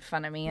 Making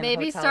fun of me in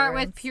Maybe hotel start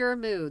with rooms. Pure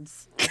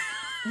Moods.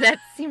 That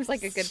seems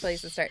like a good place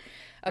to start.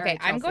 All Okay, right,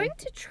 I'm Chelsea. going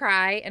to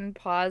try and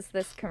pause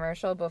this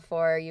commercial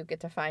before you get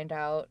to find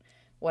out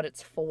what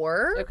it's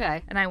for.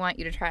 Okay. And I want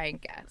you to try and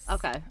guess.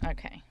 Okay.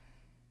 Okay.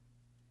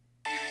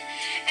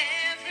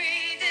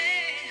 Every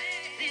day,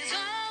 there's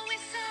always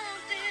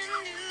something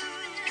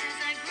new. As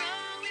I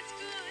grow, it's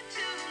good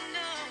to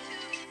know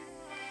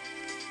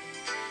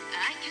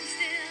I can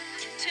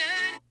still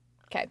turn.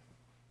 Okay.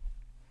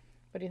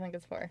 What do you think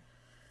it's for?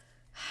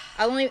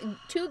 I'll only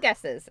 2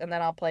 guesses, and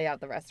then I'll play out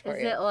the rest for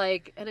Is you. it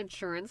like an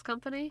insurance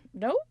company?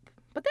 Nope.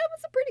 But that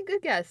was a pretty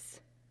good guess.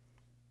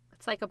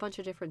 It's like a bunch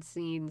of different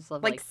scenes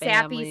of Like sappy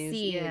families.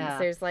 scenes. Yeah.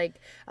 There's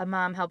like a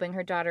mom helping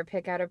her daughter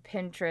pick out a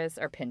princess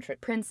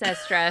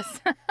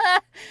dress.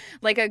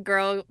 Like a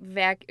girl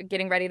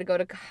getting ready to go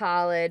to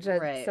college.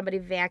 Right. Somebody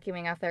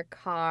vacuuming out their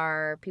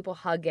car. People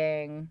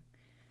hugging.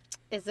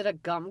 Is it a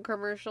gum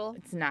commercial?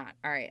 It's not.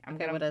 All right. I'm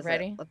Okay, gonna what is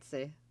ready. it? Let's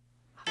see.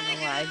 I don't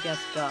know why. I guess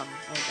gum.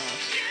 Oh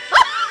gosh.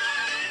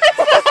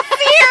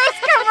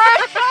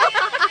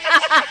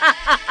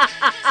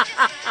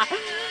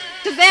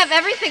 Because they have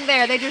everything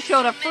there. They just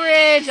showed a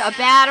fridge, a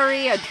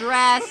battery, a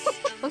dress.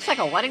 Looks like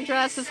a wedding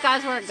dress. This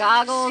guy's wearing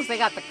goggles. They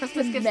got the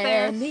Christmas gifts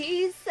there.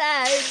 Many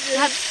sizes.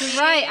 That's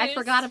right. I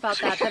forgot about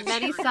that. The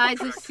many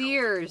sides of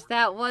Sears.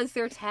 That was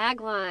their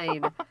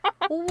tagline.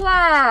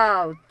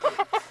 Wow.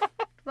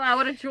 Wow,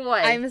 what a joy.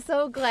 I'm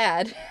so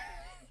glad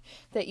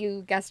that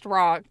you guessed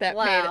wrong. That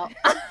wow. made it.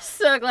 I'm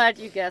so glad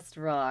you guessed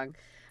wrong.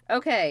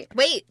 Okay.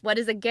 Wait, what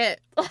does it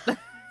get?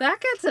 That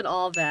gets an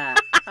all that.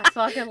 I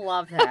fucking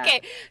love that.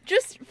 Okay,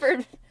 just for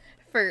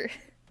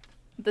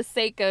the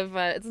sake of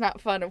it's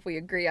not fun if we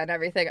agree on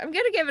everything. I'm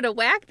gonna give it a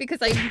whack because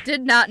I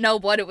did not know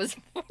what it was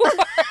for.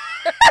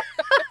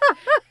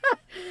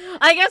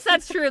 I guess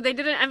that's true. They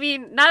didn't. I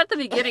mean, not at the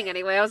beginning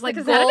anyway. I was like,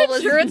 The is that goal an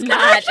was insurance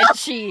not commercial?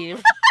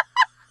 achieved.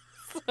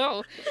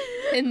 So,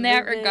 in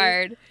that Amazing.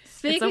 regard, it's a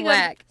Speaking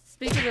whack.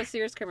 of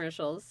Sears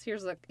commercials,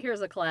 here's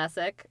a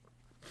classic.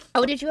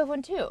 Oh, did you have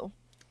one too?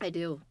 I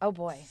do. Oh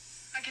boy.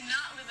 I cannot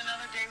live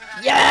another day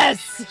without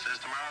Yes. Says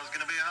tomorrow's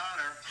gonna be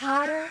hotter.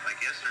 Hotter.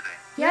 Like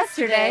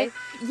yesterday.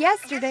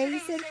 Yesterday you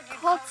said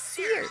call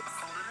Sears.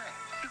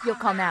 You'll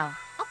call now.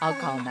 I'll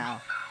call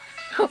now.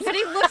 And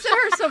he looks at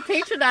her so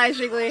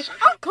patronizingly.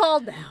 I'll call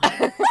now.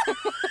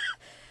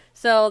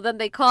 So then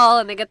they call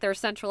and they get their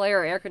central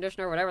air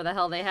conditioner, whatever the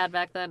hell they had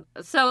back then.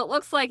 So it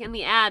looks like in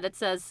the ad it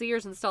says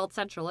Sears installed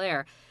central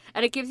air.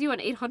 And it gives you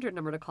an 800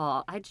 number to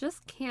call. I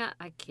just can't.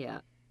 I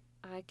cannot.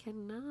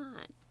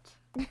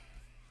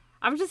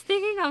 I'm just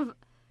thinking of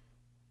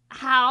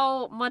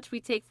how much we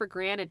take for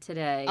granted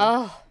today.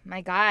 Oh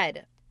my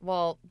God.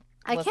 Well,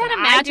 I listen, can't I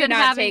do imagine not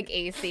having... take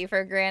AC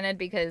for granted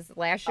because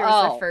last year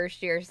was Oh. the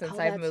first year since Oh,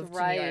 I've that's moved to New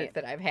right. York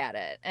that I've had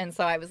it, and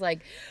so I was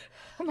like,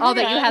 Oh,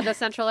 that you had the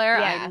central air?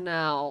 Yeah. I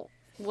know.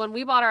 When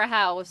we bought our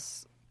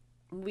house,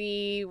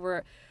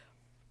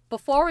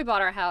 before we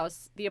bought our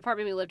house, the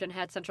apartment we lived in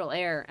had central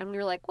air. And we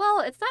were like, well,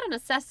 it's not a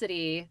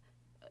necessity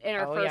in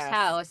our first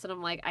house. And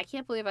I'm like, I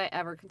can't believe I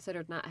ever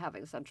considered not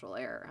having central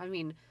air. I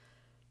mean,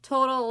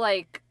 total,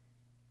 like,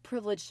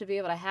 privilege to be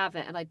able to have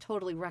it. And I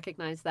totally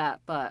recognize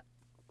that. But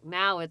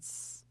now I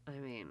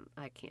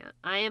can't.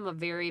 I am a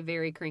very,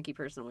 very cranky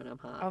person when I'm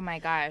hot. Oh my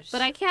gosh.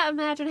 But I can't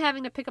imagine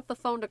having to pick up the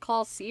phone to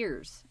call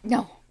Sears.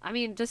 no. I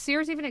mean, does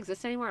Sears even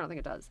exist anymore? I don't think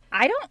it does.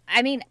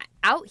 I mean,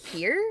 out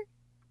here,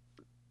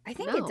 I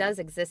think No. it does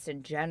exist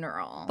in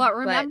general. But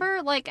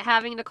remember, like,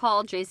 having to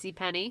call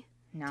JCPenney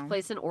no. to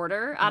place an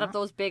order out of No.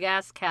 those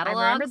big-ass I catalogs?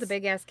 remember the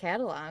big ass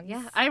catalogs.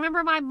 Yeah. I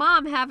remember my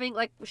mom having,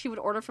 like, she would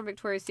order from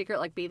Victoria's Secret,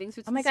 like, bathing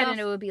suits Oh my and God, stuff. and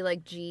it would be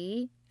like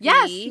G.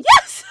 Yes! V,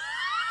 Yes!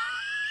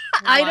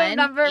 I 1,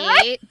 remember,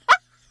 right? 8.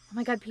 Oh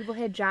my God, people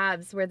had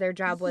jobs where their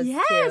job was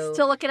Yes!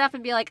 To look it up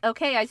and be like,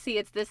 okay, I see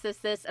it's this,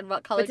 and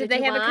what color But did did they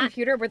you have want? a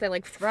computer where they're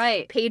like,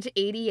 Right. page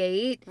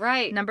 88,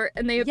 Right. number,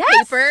 and they have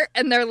Yes! paper,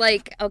 and they're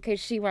like, okay,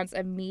 she wants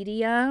a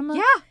medium.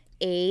 Yeah.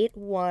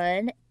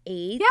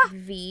 818 Yeah.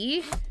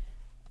 V.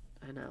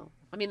 I know.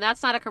 I mean,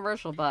 that's not a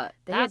commercial, but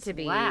They had that's to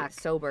be whack.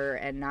 sober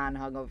and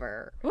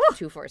non-hungover Woo!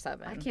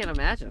 247. I can't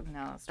imagine.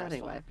 No, it's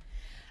stressful. Anyway.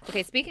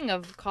 Okay, speaking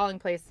of calling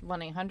place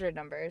 1-800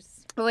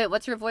 numbers. Oh, wait,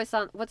 what's your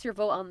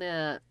vote on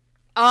the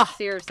Oh,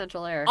 Sears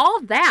Central Air?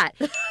 all that.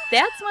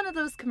 That's one of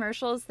those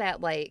commercials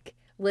that, like,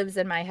 lives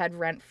in my head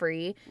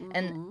rent-free. Mhm.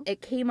 And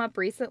it came up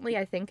recently,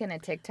 I think, in a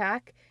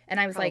TikTok. And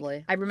I was Probably.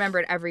 like, I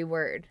remembered every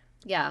word.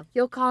 Yeah.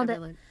 You'll call I it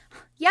really-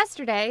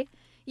 yesterday.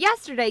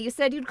 Yesterday, you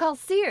said you'd call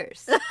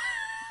Sears.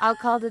 I'll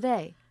call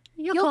today.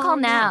 You'll call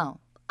now.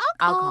 I'll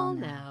call call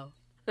now.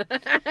 now.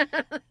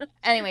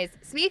 Anyways,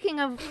 speaking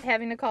of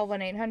having to call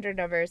 1-800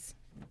 numbers,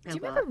 do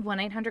you Oh, remember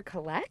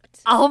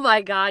 1-800-COLLECT? Oh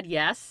my God,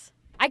 yes.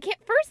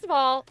 First of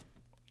all,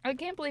 I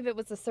can't believe it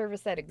was a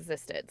service that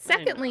existed. I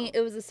Secondly, know.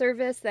 it was a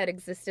service that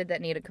existed that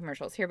needed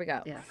commercials. Here we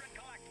go. Yes.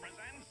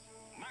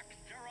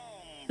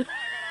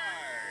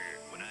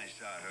 When I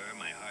saw her,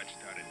 my heart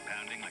started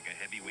pounding like a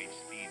heavyweight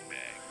speed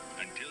bag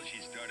until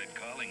she started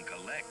calling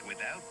collect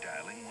without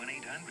dialing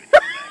 1-800.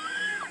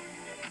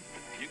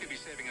 You could be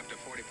saving up to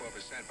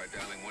 44% by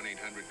dialing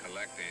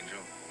 1-800-COLLECT, Angel.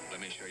 Let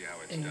me show you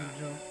how it's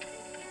done.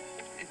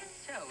 It's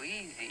so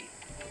easy.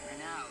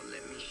 Now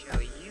let me show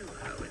you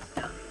how it's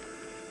done.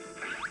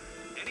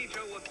 Any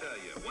Joe will tell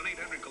you,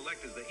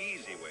 1-800-COLLECT is the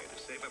easy way to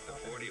save up to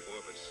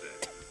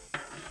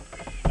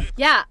 44%.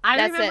 Yeah, I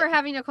That's remember it.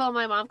 having to call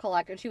my mom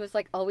collect, and she was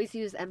like, always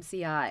use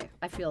MCI,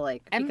 I feel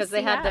like. Because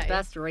they had the MCI?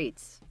 best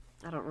rates.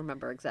 I don't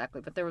remember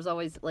exactly, but there was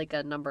always, like,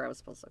 a number I was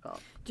supposed to call.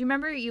 Do you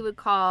remember you would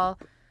call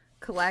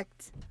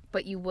collect,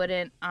 but you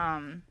wouldn't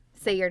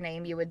say your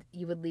name? You would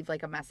leave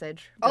like a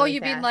message. Oh, really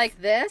you mean fast.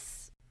 like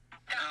this?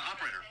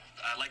 Operator,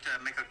 I'd like to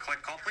make a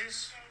collect call,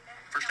 please.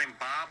 First name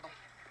Bob,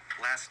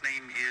 Last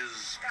name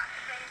is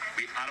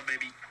the Otter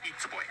Baby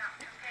Eats a Boy.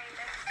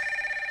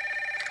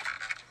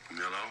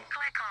 Hello?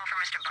 Collect call for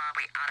Mr. Bob.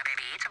 We oughta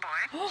baby eats a boy.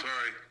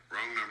 Sorry,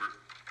 wrong number.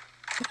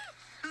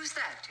 Who's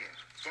that, dear?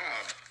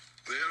 Bob,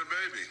 they had a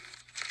baby.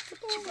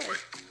 It's a boy.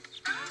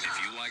 If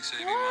you like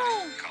saving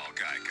money, call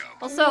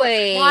Geico. Also,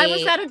 Wait. why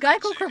was that a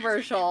Geico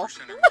commercial?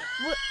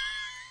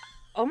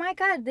 Oh my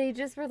god, they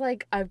just were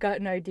like, I've got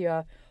an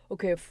idea.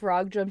 Okay, a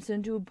frog jumps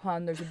into a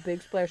pond, there's a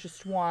big splash, a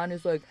swan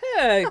is like,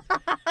 hey!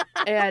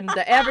 And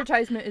the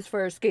advertisement is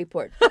for a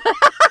skateboard.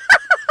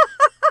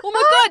 Oh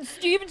my god,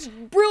 Steve, it's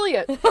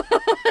brilliant!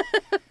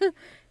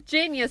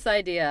 Genius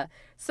idea.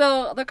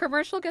 So the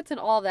commercial gets in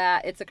all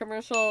that. It's a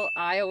commercial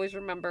I always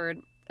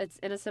remembered. It's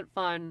innocent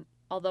fun,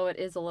 although it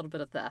is a little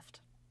bit of theft.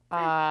 What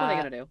are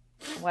you going to do?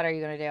 What are you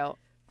going to do?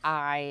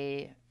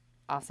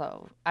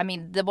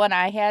 The one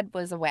I had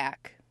was a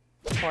whack.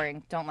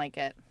 Boring. Don't like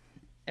it.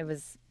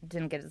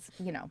 Didn't get as,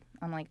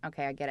 I'm like,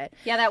 okay, I get it.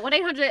 Yeah, that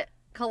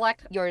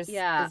 1-800-COLLECT. Yours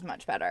is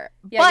much better.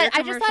 Yeah, but your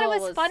I just thought it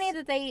commercial was funny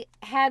that they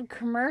had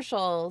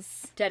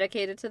commercials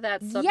dedicated to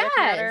that subject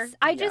matter.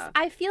 I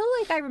feel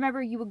like I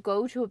remember you would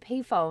go to a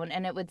payphone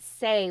and it would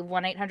say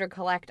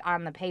 1-800-COLLECT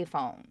on the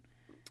payphone.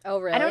 Oh,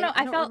 really? I don't know.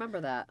 I don't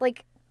remember that.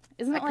 Like,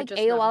 isn't it like just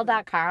not remember.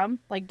 AOL.com?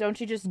 Like, don't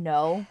you just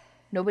know?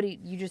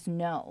 You just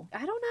know.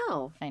 I don't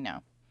know. I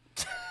know.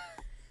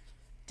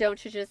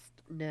 Don't you just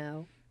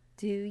know?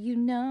 Do you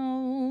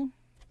know?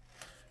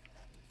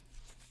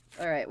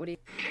 All right, what do you...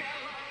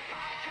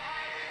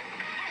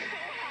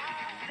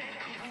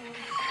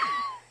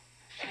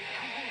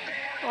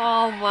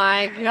 Oh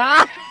my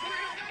god!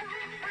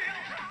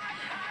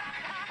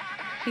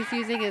 He's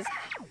using his...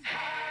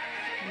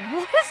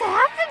 What is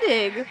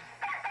happening?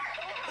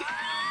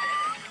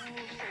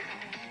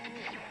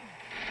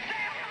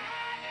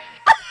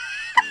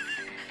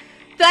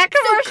 That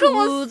commercial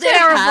was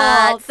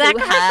terrible. That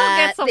commercial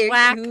gets a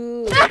whack.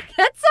 That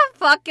gets a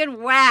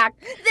fucking whack.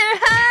 They're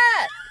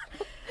hot.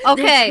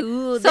 Okay,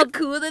 They're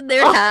cool and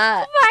they're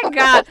hot. Oh my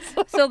god.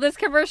 So this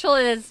commercial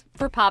is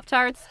for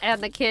Pop-Tarts,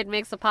 and the kid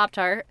makes a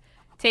Pop-Tart,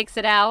 takes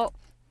it out,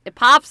 it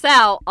pops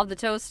out of the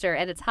toaster,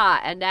 and it's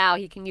hot, and now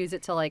he can use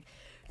it to, like,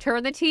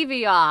 turn the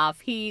TV off.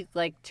 He,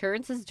 like,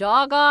 turns his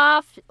dog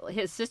off.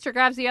 His sister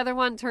grabs the other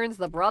one, turns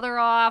the brother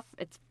off.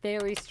 It's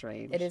very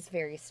strange. It is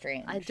very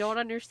strange. I don't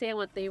understand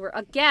what they were...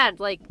 Again,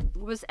 like,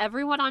 was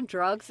everyone on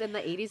drugs in the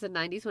 80s and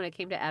 90s when it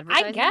came to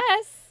advertising? I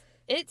guess.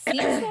 It seems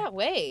that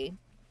way.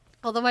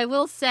 Although I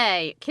will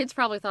say, kids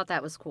probably thought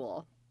that was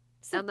cool.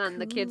 So and then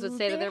the kids would cool,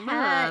 say to their they're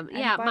hot, mom, and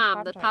yeah, buy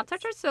Mom, the Pop-Tarts.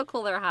 Pop-Tarts are so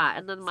cool, they're hot.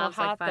 And then So mom's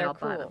like, hot, fine, they're I'll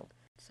buy them. cool.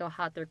 So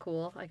hot, they're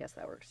cool. I guess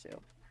that works too.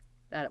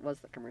 That was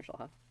the commercial,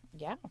 huh?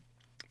 Yeah.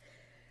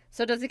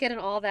 So does it get an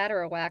all that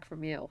or a whack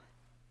from you?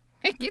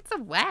 It gets a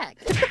whack.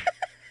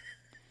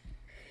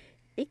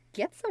 It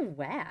gets a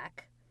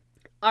whack.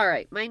 All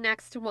right, my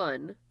next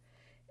one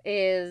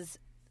is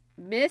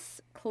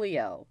Miss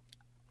Cleo.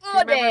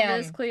 Oh, Do you remember damn.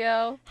 Miss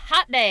Cleo?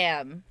 Hot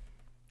damn.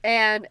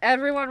 And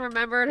everyone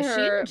remembered Is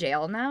she her. in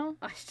jail now?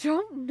 I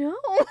don't know.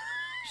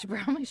 She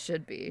probably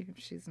should be.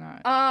 If she's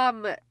not.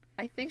 I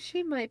think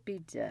she might be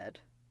dead.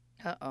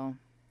 Uh-oh.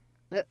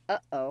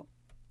 Uh-oh.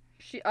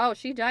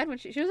 She died when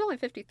she was only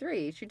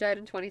 53. She died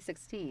in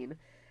 2016.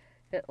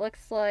 It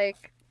looks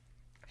like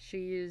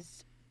she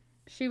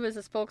was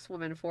a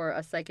spokeswoman for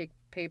a psychic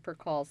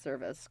pay-per-call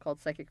service called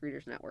Psychic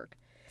Readers Network.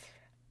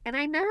 And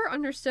I never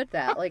understood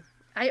that. Like,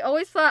 I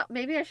always thought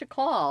maybe I should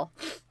call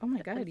Oh,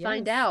 my God, and yes.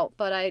 find out,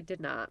 but I did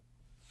not.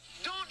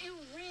 Don't you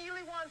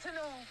really want to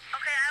know?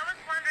 Okay, I was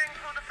wondering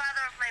who the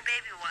father of my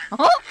baby was.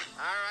 Oh,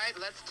 All right,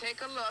 let's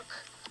take a look.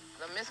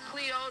 The Miss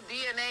Cleo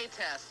DNA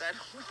test. I'm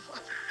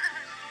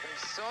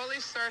solely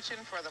searching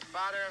for the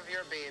father of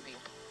your baby.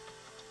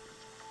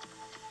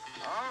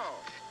 Oh.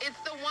 It's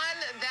the one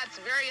that's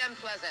very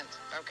unpleasant,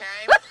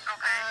 okay?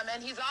 Okay.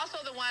 And he's also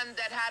the one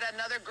that had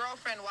another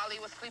girlfriend while he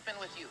was sleeping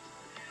with you.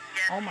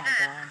 Yes, oh my he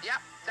did. God.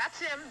 Yep,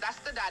 that's him. That's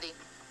the daddy.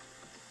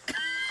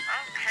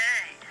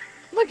 Okay.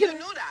 Look You at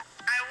him. knew that.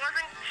 I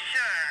wasn't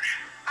sure.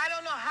 I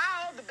don't know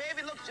how. The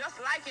baby looked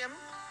just like him.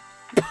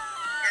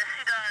 Yes,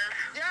 he does.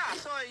 Yeah,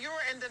 so you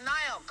were in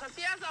denial. Because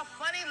he has a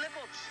funny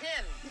little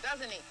chin,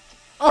 doesn't he?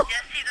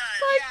 Yes, he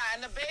does. Yeah, and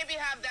the baby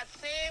have that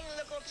same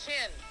little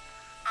chin.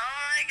 Oh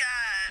my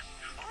god.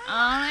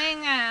 Oh, my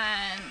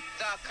God.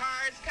 The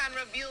cards can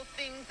reveal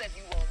things that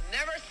you will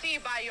never see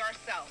by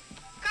yourself.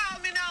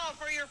 Call me now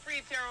for your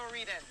free tarot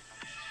reading.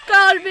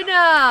 God, me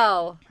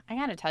now. I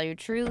gotta tell you,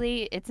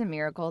 truly, it's a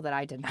miracle that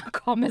I did not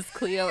call Miss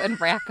Cleo and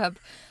rack up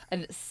a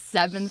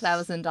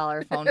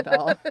 $7,000 phone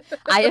bill.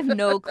 I have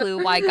no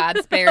clue why God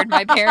spared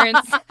my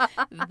parents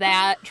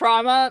that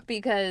trauma,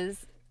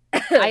 because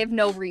I have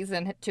no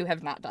reason to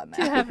have not done that.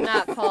 To have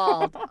not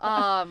called.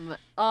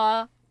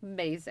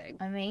 Amazing.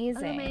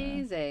 Amazing.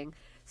 Amazing.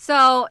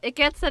 So it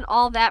gets an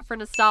all that for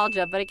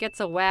nostalgia, but it gets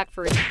a whack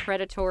for its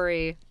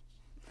predatory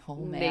Oh,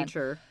 man.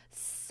 nature.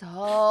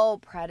 So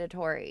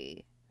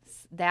predatory.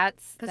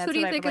 That's Because who do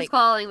you what I think like, is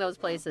calling those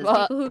places?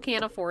 Well- People who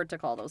can't afford to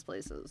call those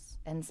places.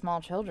 and small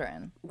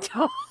children.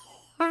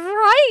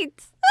 Right.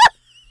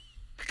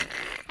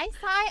 I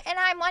saw it, and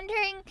I'm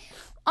wondering,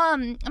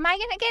 am I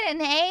gonna get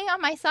an A on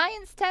my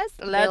science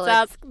test? Let's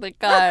ask the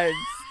cards.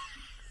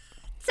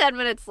 10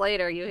 minutes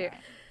later, you hear,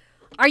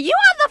 "Are you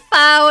on the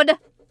phone?"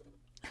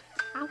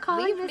 "I'm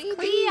calling Miss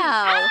Cleo."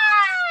 Ah,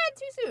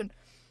 too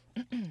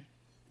soon.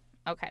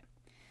 Okay.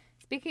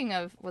 Speaking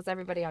of, was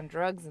everybody on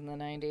drugs in the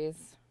 90s?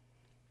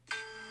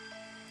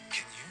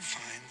 Can you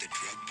find the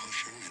drug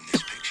pusher in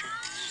this picture?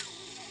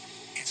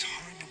 It's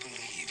hard to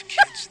believe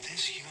kids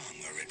this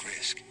young are at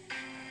risk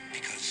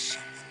because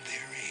someone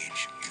their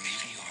age may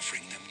be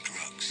offering them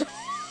drugs.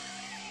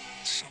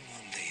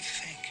 Someone they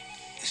think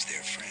is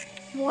their friend.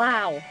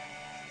 Wow.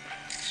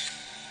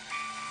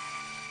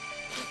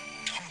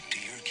 Talk to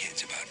your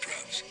kids about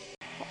drugs.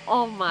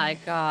 Oh my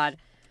God.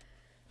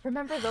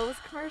 Remember those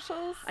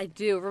commercials? I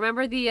do.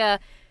 Remember the,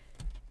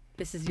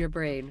 "This is your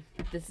brain.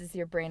 This is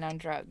your brain on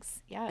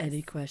drugs. Yes.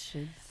 Any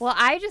questions?" Well,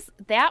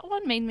 that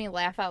one made me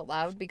laugh out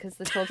loud because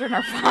the children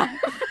are 5.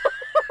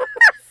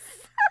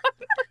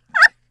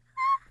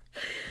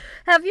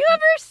 Have you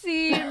ever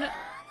seen...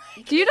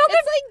 Do you know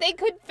It's like they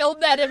could film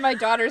that in my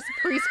daughter's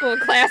preschool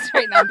class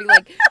right now and be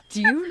like, do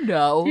you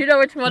know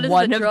which one is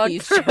one the of drug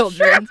these pusher?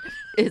 children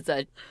is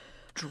a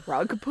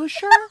drug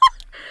pusher?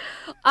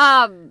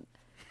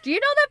 Do you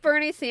know that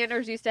Bernie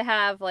Sanders used to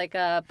have like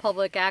a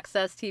public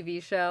access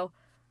TV show?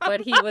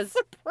 But he was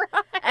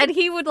surprised. And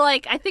he would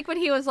like, I think when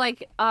he was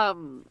like, I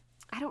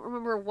don't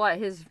remember what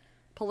his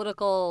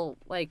political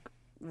like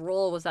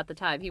role was at the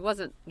time. He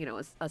wasn't,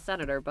 a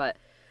senator, but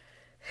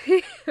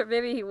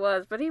maybe he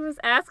was. But he was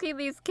asking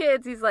these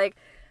kids, he's like,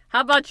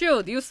 "How about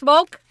you? Do you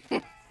smoke?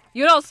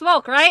 You don't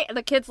smoke, right?" And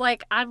the kid's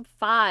like, "I'm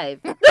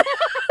 5." The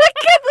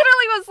kid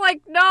literally was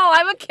like, "No,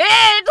 I'm a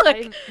kid."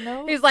 Like,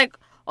 No. he's like,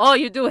 "Oh,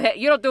 you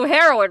don't do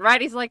heroin,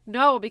 right?" He's like,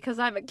 "No, because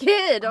I'm a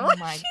kid." I'm Oh like,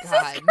 my Jesus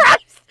God.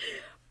 Christ.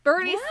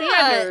 Bernie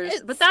Yeah,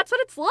 Sanders. But that's what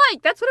it's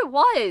like. That's what it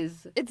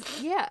was.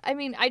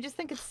 I just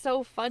think it's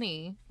so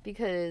funny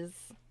because,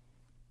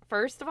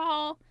 first of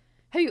all,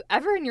 have you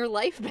ever in your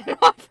life been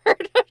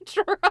offered a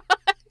drug?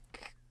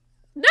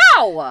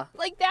 No!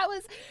 Like,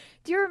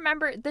 do you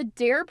remember the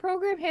DARE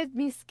program had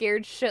me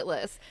scared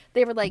shitless?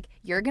 They were like,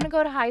 you're going to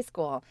go to high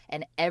school,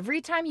 and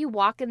every time you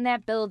walk in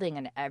that building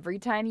and every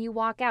time you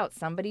walk out,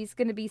 somebody's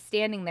going to be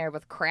standing there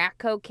with crack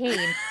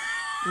cocaine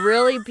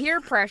really peer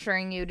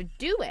pressuring you to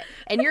do it.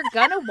 And you're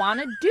going to want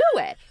to do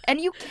it.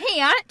 And you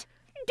can't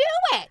do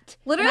it.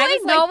 Literally, And I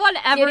was, no like, one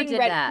ever getting did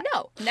ready- that.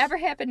 No, never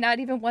happened, not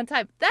even one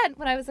time. Then,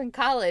 when I was in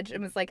college, it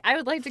was like, I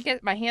would like to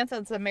get my hands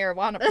on some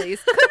marijuana, please.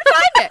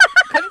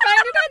 Couldn't find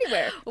it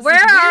anywhere. This Where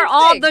is a are weird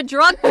all thing. the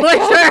drug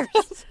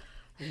pushers?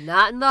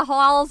 Not in the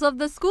halls of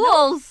the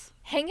schools.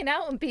 Hanging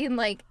out and being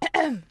like,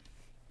 and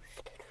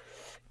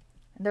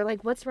they're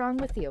like, "What's wrong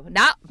with you?"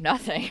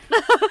 Nothing.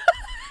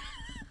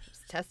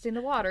 Just testing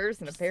the waters,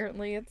 and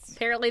apparently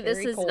this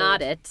Very is cold.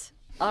 not it.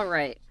 All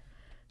right.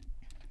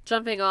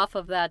 Jumping off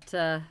of that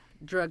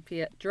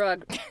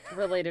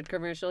drug-related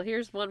commercial,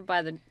 here's one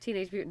by the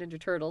Teenage Mutant Ninja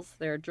Turtles.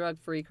 They're a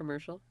drug-free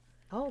commercial.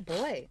 Oh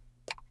boy.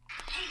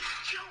 Hey,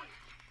 Joey.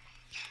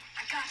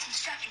 I got some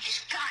stuff you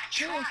just gotta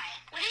try.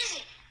 What is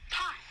it?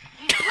 Pot.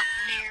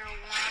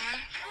 Marijuana.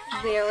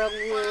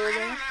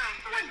 Marijuana.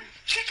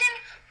 Chicken?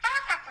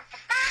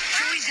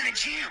 Joey's in a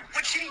jam.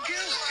 What should he do?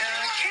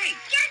 Cake.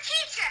 Get a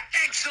pizza.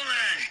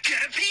 Excellent.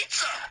 Get a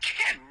pizza.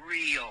 Get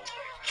real.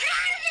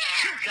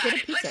 You got Get a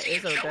it. pizza Let's see is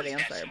if a good Joey's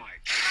that answer. smart.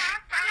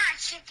 I'm not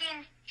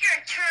chicken. You're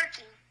a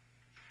turkey.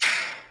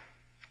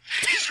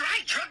 He's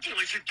right. Drug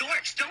dealers are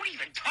dorks. Don't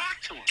even talk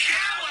to them.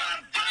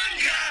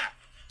 Cowabunga!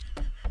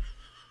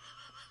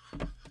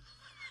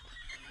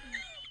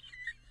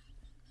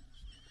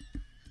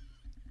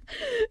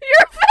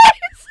 Your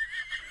face!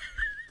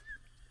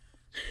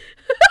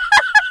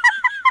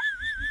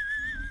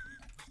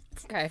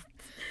 Okay.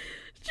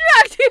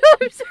 Drug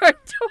dealers are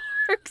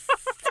dorks.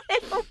 Stay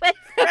away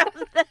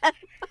from them.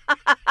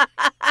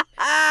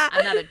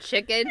 I'm not a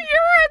chicken.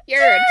 You're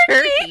a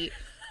turkey.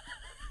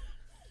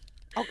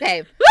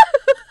 Okay.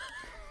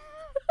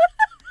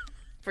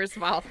 First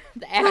of all,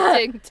 the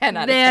acting, 10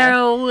 out of 10.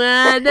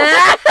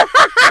 Marijuana.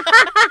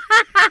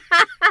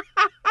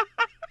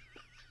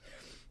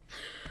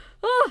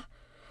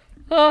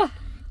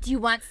 Do you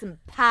want some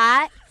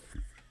pot?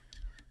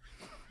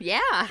 Yeah.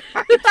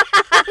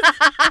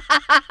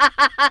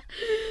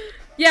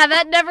 Yeah,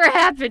 that never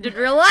happened in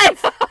real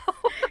life.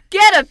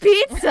 Get a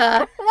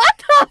pizza. What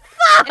the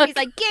fuck? And he's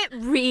like, get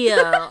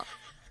real.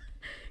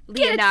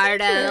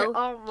 Leonardo.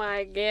 Oh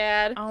my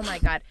god. Oh my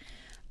god.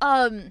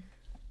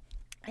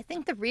 I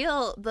think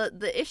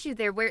the issue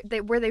there where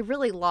they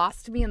really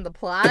lost me in the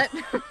plot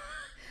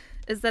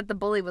is that the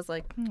bully was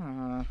like,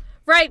 "Aw."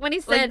 Right, when he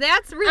said, Like,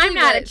 that's really "I'm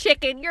not a what-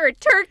 chicken, you're a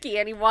turkey,"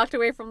 and he walked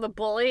away from the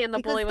bully, and the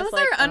bully was those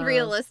like, are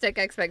unrealistic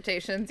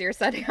expectations you're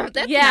setting up.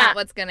 That's Yeah, not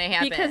what's gonna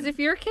happen. Because if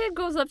your kid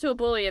goes up to a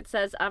bully and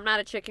says, "I'm not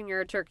a chicken,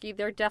 you're a turkey,"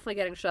 they're definitely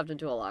getting shoved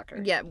into a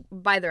locker. yeah,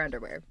 buy their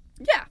underwear.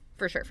 Yeah,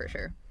 for sure.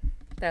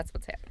 That's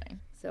what's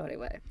happening. So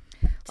anyway,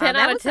 Wow, 10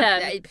 that out of was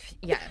 10.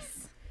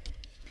 Yes.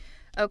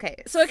 Okay.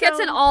 So it gets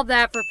in all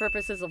that for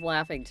purposes of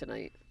laughing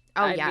tonight.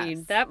 Oh, I yes.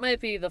 mean, that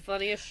might be the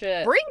funniest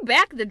shit. Bring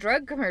back the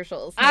drug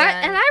commercials,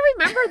 man. And I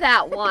remember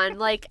that one.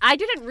 Like, I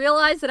didn't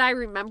realize that I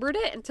remembered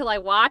it until I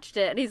watched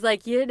it. And he's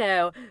like,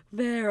 marijuana.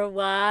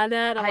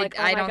 And I'm like,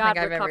 oh I my don't God, think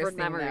I've ever recovered seen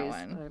that memories.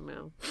 one. I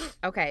know.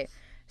 Okay,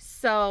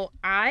 so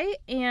I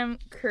am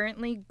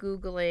currently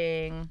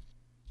Googling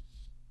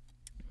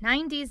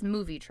 90s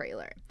movie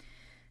trailer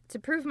to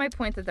prove my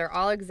point that they're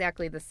all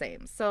exactly the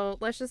same. So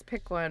let's just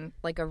pick one,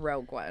 like a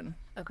rogue one.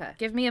 Okay.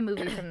 Give me a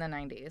movie from the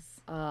 90s.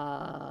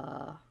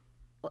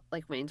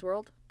 Like Wayne's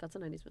World? That's a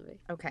 90s movie.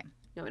 Okay.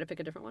 You want me to pick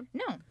a different one?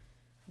 No.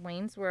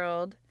 Wayne's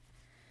World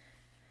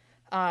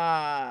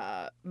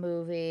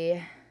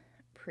movie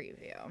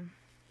preview.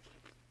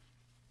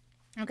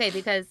 Okay,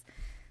 because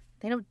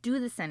they don't do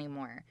this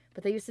anymore,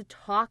 but they used to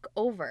talk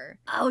over.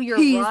 Oh, you're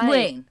He's right.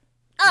 Wayne.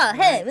 Oh,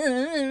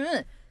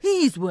 hey.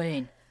 He's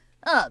Wayne.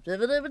 Oh, blah,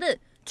 blah, blah, blah.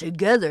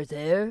 Together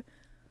there.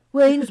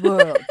 Wayne's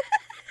World.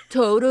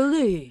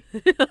 Totally.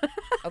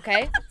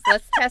 Okay, so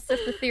let's test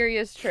if the theory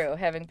is true,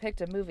 having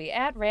picked a movie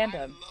at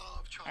random.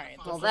 All right,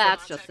 Well,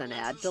 that's just an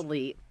ad.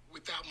 Delete.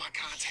 Without my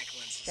contact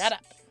lenses. shut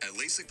up. At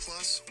LASIK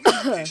Plus, we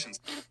have patients.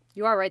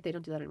 You are right. They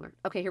don't do that anymore.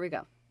 Okay, here we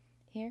go.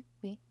 Here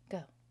we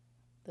go.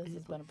 This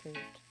has been approved.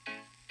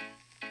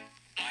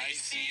 I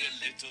see a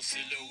little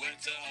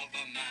silhouette of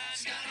a man.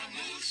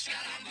 Scaramouche,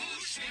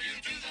 Scaramouche, will you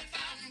do the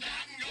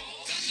fandango?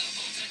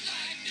 Thunderbolt and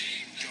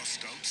lightning.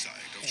 Just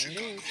outside of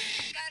Chicago.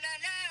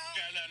 Galileo.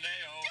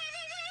 Galileo.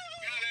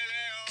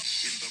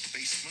 In the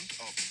basement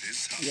of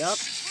this house. Yep.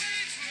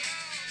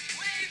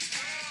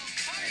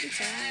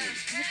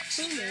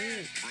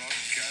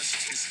 Broadcast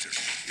history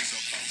is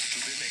about to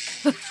be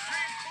made.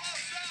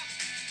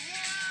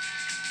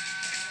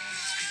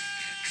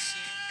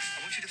 I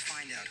want you to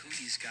find out who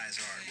these guys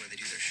are and where they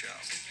do their show.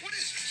 What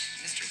is this?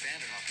 Mr.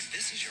 Vanderhoff,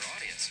 this is your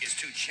audience. It's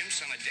two chimps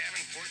on a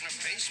Davenport in a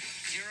basement.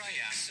 Here I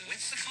am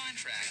with the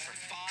contract for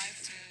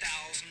 $5,000.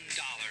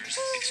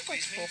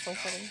 Excuse me?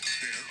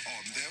 They're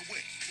on their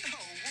way. No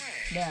way.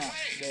 Now,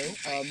 they're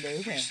on their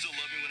way. Still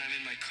love me when I'm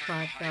in my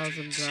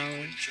carbohydrate $5,000.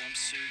 sequin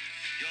jumpsuit.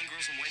 Young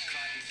girls in white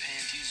cotton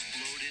panties,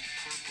 bloated,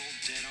 purple,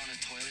 dead on a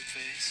toilet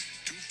face.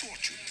 To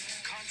fortune.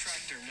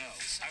 Contractor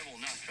knows. I will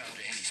not bow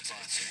to any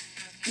sponsor.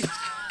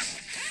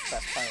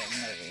 That's part of the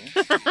movie.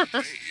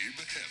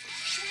 Babe heaven.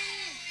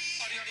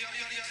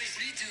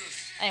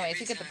 Anyways,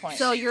 you get the point.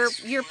 So your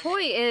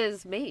point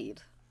is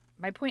made.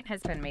 My point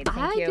has been made. Thank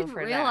I you didn't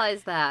for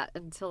realize that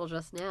until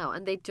just now,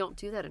 and they don't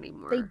do that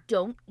anymore. that. They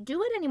don't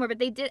do it anymore, but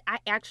they did. I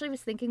actually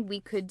was thinking we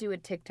could do a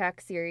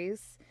TikTok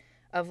series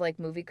of like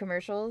movie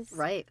commercials.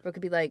 Right. Where it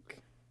could be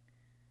like,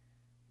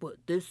 but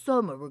this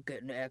summer we're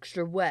getting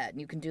extra wet.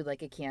 And you can do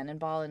like a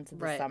cannonball into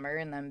the Right. summer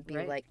and then be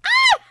Right. like,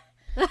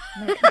 ah!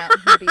 And then come out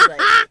and be like,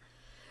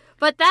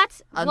 But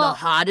that's on well, the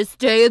hottest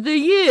day of the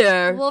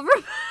year, well,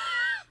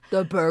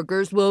 the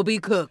burgers will be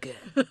cooking.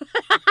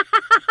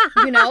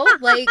 You know,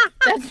 like,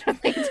 that's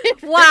what they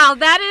did. wow,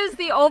 that is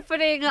the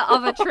opening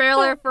of a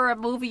trailer for a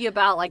movie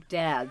about like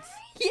dads,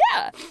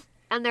 Yeah.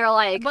 and they're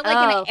like, But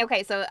like,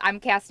 okay, so I'm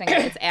casting it.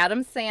 It's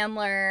Adam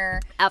Sandler.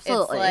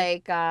 Absolutely.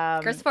 It's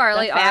like Chris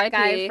Farley, the fat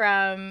R.I.P.. guy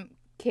from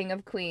King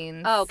of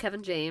Queens. oh,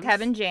 Kevin James.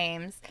 Kevin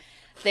James.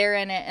 They're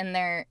in it, and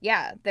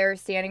they're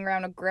standing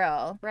around a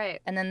grill, Right.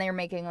 and then they're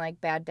making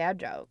like bad dad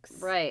jokes.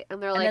 Right. And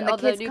they're And like, then the oh,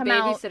 the kids new come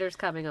out- babysitter's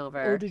coming Oh,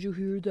 over. did you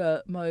hear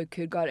that my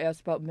kid got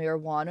asked about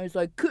marijuana? He's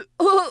like,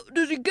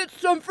 does he get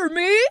some for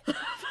me?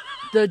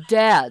 The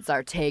dads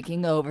are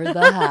taking over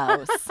the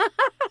house.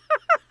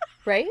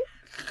 Right?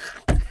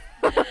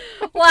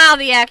 Wow,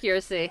 the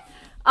accuracy.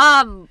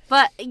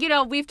 But you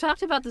know, we've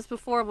talked about this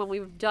before when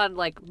we've done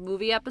like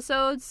movie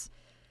episodes.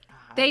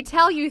 They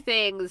tell you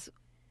things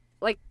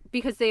like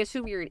because they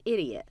assume you're an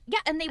idiot. Yeah,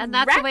 and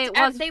that's the way it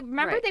was. They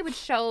remember Right. they would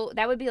show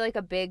that would be like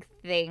a big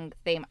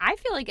theme. I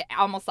feel like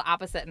almost the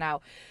opposite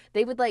now.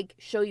 They would like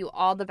show you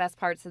all the best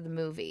parts of the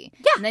movie.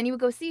 Yeah. And then you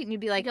would go see it and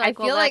you'd be like, You're like,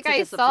 I feel well, like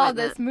that's a I saw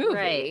this disappointment. movie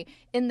Right.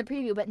 in the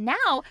preview. But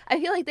now I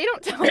feel like they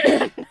don't tell you.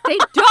 They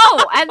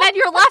don't. And then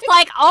you're left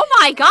like, oh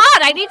my God,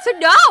 I need to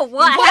know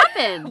what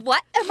happened.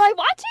 What am I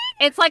watching?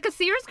 It's like a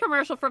Sears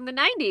commercial from the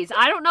 90s.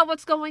 I don't know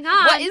what's going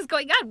on. What is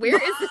going on? Where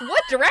is this?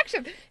 What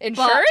direction?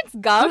 Insurance?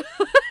 Gum?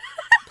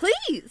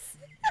 Please.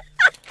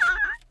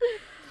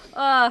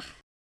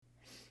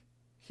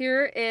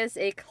 Here is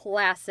a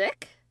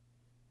classic.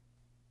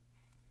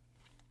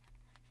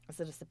 Is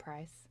it a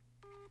surprise?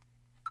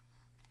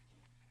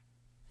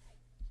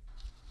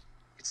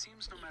 It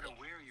seems no matter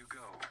where you go,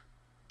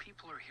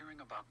 people are hearing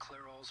about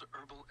Clairol's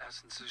herbal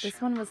essences.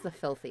 This one was the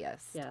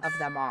filthiest Yes. of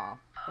them all.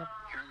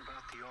 Hearing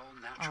about the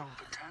all-natural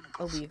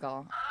botanicals.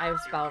 Illegal. I have a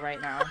spell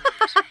right now.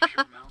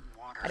 Pure mountain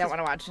water. I don't want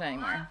to watch it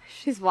anymore.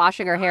 She's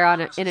washing her hair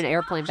in an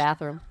airplane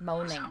bathroom.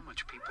 Moaning. How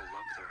much people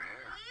love their hair.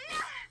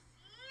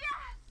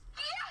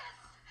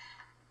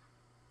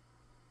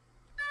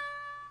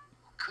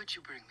 Could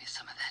you bring me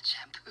some of that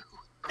shampoo?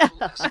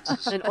 Herbal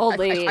essences. An old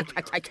lady.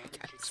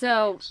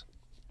 So,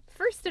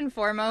 First and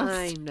foremost,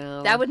 I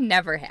know. that would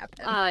never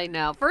happen. I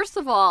know. First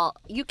of all,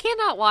 you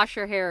cannot wash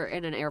your hair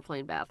in an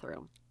airplane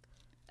bathroom.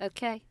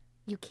 Okay?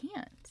 You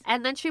can't.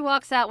 And then she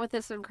walks out with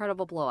this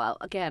incredible blowout.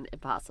 Again,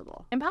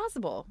 impossible.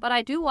 Impossible. But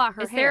I do want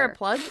her Is hair. there a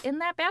plug in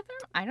that bathroom?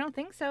 I don't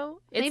think so.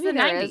 It's Maybe the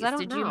there 90s. is. I don't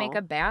Did you make know.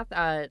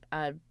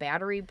 a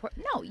battery?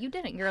 No, you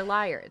didn't. You're a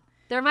liar.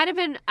 There might have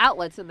been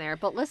outlets in there,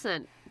 but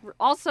listen,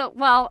 also,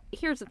 well,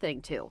 here's the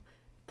thing, too.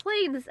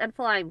 Planes and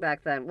flying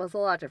back then was a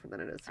lot different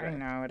than it is today. I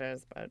know it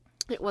is, but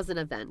It was an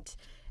event.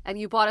 And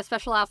you bought a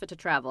special outfit to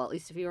travel, at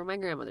least if you were my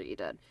grandmother, you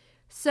did.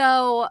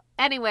 So,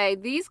 anyway,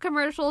 these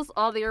commercials,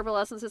 all the Herbal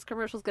Essences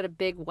commercials, get a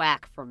big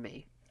whack from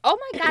me. oh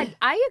my god,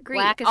 I agree.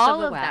 Whackest All of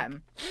the of whack.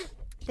 them.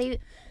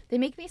 They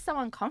make me so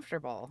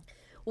uncomfortable.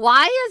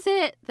 Why is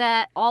it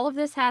that all of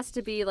this has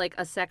to be like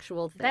a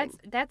sexual thing?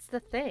 That's the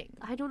thing.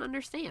 I don't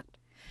understand.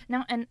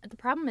 Now, and the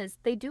problem is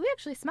they do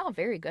actually smell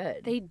very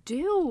good. They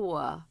do.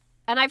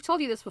 And I've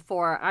told you this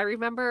before. I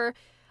remember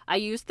I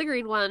used the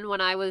green one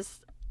when I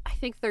was, I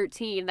think,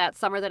 13, that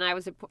summer that I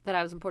was in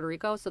Puerto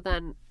Rico. So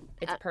then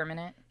It's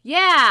permanent.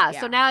 Yeah.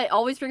 Yeah. So now it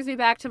always brings me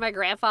back to my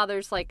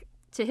grandfather's, like,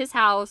 to his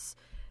house.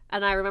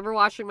 And I remember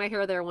washing my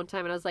hair there one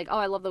time, and I was like, oh,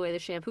 I love the way the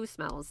shampoo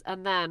smells.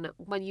 And then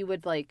when you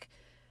would, like,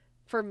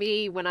 for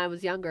me, when I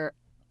was younger,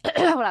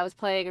 when I was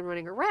playing and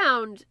running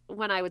around,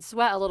 when I would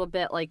sweat a little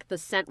bit, like, the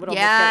scent would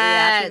almost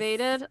Yes. get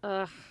reactivated.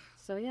 Ugh.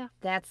 So, yeah.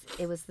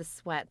 It was the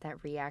sweat that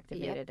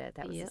reactivated it.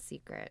 That was Yep. the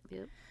secret.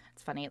 Yep.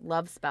 It's funny.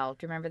 Love spell.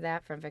 Do you remember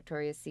that from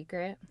Victoria's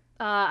Secret?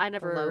 I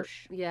never.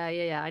 Loche. Yeah.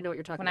 I know what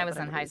you're talking When about. I was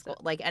but in never high used school.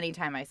 it. Like,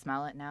 anytime I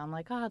smell it now, I'm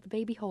like, oh, the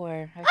baby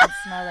whore. I can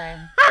smell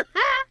her.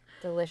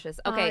 Delicious.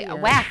 Okay, yeah. a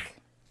whack.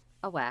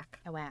 A whack.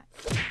 A whack.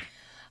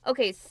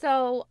 Okay,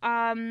 so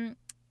I'm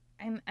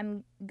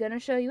gonna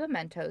show you a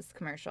Mentos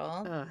commercial.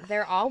 Ugh.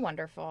 They're all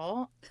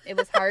wonderful. It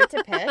was hard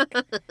to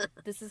pick.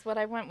 This is what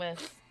I went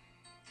with.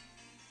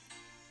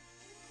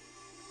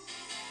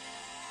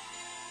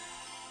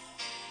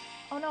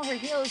 Oh no, her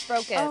heel is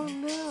broken. Oh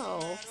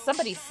no.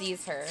 Somebody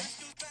sees her.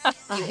 A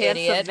You handsome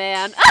idiot.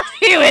 man.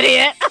 You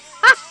idiot.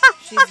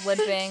 She's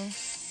limping.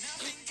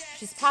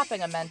 She's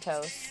popping a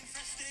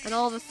Mentos. And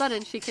all of a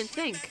sudden she can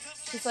think.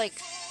 She's like,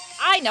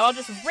 I know, I'll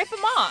just rip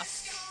them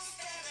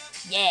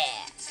off. Yeah.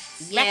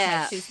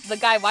 Yeah. She's, the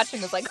guy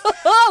watching was like,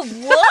 oh,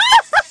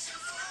 what?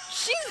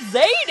 She's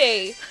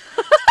zany.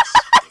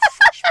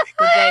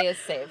 The day is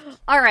saved.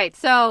 All right,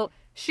 so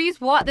this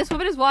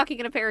woman is walking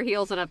in a pair of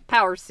heels and a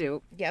power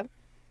suit. Yep.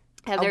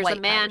 And A there's white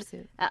a man, power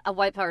suit. a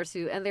white power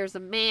suit, and there's a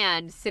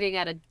man sitting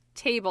at a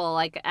table,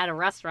 like at a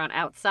restaurant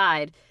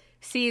outside,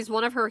 sees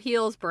one of her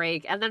heels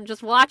break, and then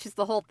just watches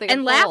the whole thing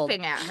And unfold.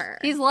 laughing at her.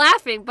 He's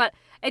laughing, but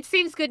it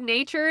seems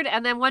good-natured,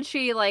 and then once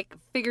she, like,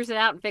 figures it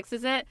out and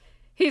fixes it,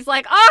 he's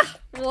like, oh,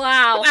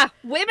 wow.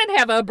 Women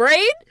have a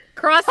brain?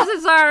 Crosses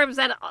his arms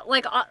and,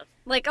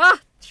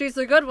 she's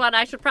a good one.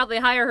 I should probably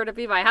hire her to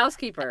be my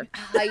housekeeper.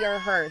 Hire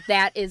her.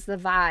 That is the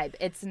vibe.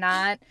 It's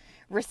not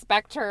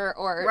respect her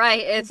or... Right,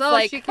 it's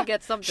like, she could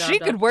get some job she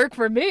done. could work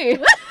for me.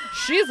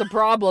 She's a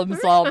problem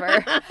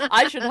solver.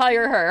 I should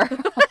hire her.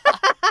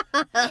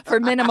 For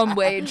minimum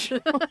wage.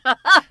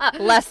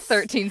 Less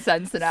 13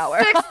 cents an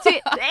hour.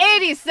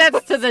 80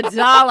 cents to the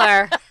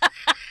dollar.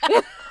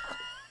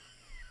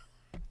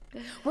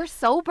 We're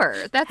sober.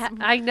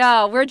 I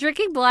know. We're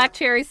drinking black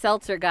cherry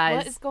seltzer, guys.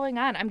 What is going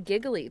on? I'm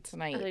giggly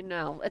tonight. I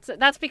know.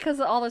 That's because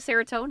of all the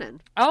serotonin.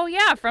 Oh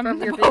yeah, from From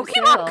the your big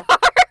Pokemon sale.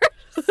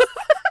 cards.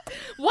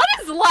 What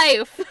is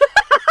life?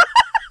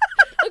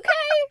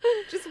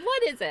 Okay, just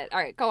what is it? All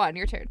right, go on.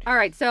 Your turn. All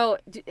right, so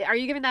are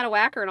you giving that a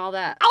whacker and all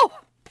that? Oh,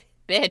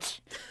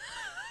 bitch.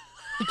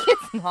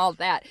 Getting all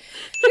that.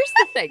 Here's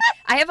the thing.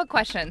 I have a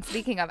question.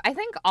 Speaking of, I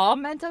think all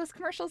Mentos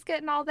commercials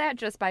getting all that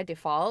just by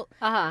default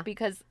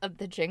because of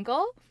the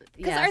jingle.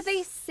 Because are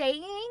they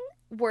saying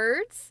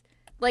words?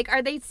 Like,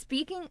 are they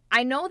speaking?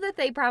 I know that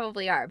they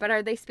probably are, but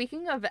are they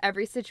speaking of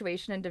every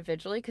situation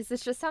individually? Because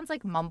this just sounds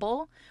like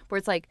mumble, where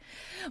it's like,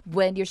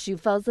 when your shoe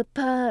falls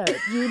apart,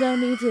 you don't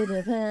need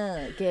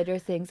to get your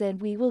things and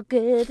we will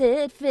get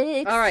it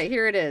fixed. All right,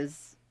 here it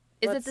is.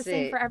 Is Let's it the see.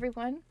 same for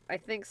everyone? I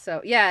think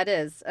so. Yeah, it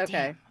is.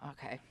 Okay. Damn.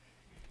 Okay.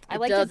 I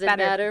like it better.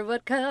 Matter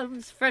what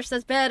comes, fresh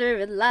that's better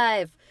in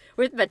life.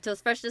 With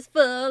Mentos freshness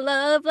full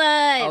of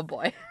life. Oh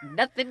boy.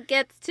 Nothing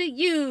gets to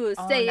you.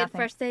 Oh, Stay nothing.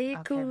 fresh, stay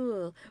Okay.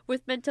 cool.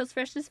 With Mentos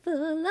freshness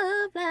full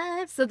of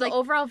life. So the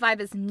overall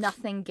vibe is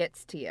nothing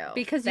gets to you.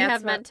 Because you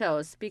have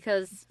Mentos.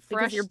 Because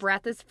your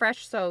breath is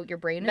fresh, so your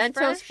brain is Mentos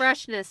fresh.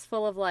 freshness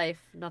full of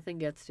life. Nothing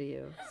gets to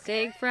you.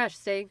 Staying fresh,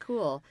 staying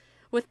cool.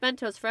 With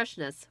Mentos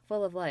freshness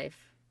full of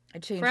life. I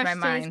changed Fresh my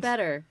stays mind.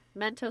 better.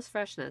 Mentos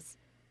freshness.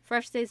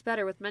 Fresh stays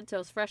better with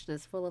Mentos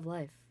freshness full of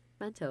life.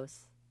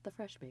 Mentos, the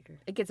fresh maker.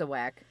 It gets a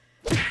whack.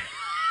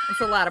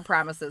 It's a lot of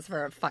promises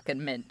for a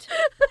fucking mint.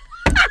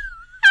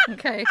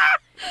 Okay.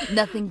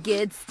 Nothing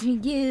gets to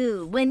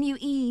you when you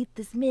eat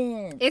this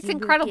mint. It's You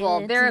will incredible.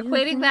 get They're to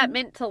equating that you.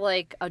 mint to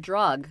like a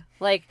drug.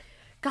 Like,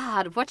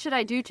 God, what should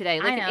I do today?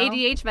 Like I an know.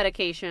 ADH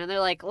medication. And they're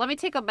like, let me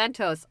take a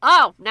Mentos.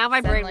 Oh, now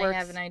my brain Suddenly works. I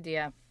have an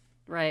idea.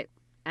 Right.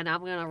 and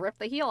I'm going to rip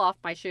the heel off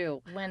my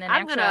shoe. When in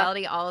I'm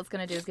actuality, all it's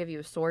going to do is give you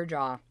a sore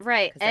jaw.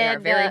 Right. Because they are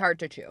very hard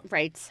to chew.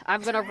 Right.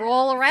 I'm going to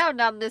roll around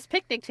on this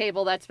picnic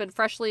table that's been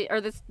freshly, or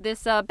this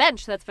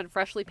bench that's been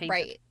freshly painted.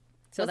 Right.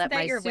 So Wasn't that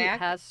my that your suit whack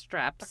has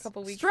straps. a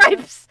couple weeks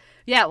Stripes.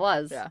 Yeah, it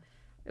was. Yeah.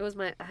 It was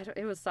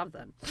it was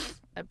something.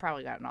 I've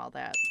probably gotten all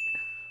that.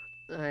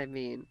 I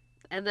mean,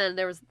 and then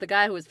there was the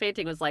guy who was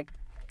fainting was like,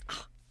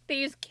 "Oh,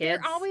 these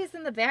kids. They're always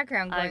in the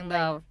background going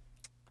like,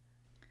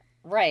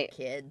 right.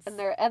 kids.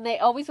 And they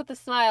always with a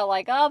smile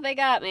like, oh, they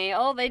got me.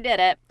 Oh, they did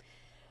it.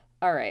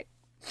 All right.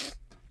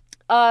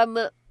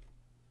 The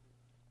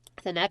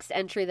next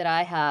entry that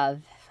I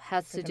have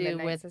has to do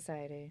with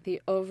Society.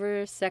 the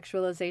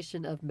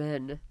over-sexualization of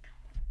men.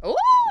 Ooh,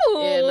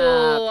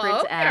 in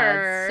print okay.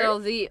 ads. So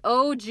the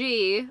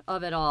OG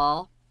of it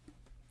all.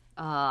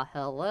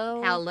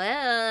 Hello.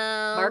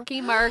 Marky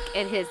Mark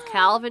and his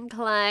Calvin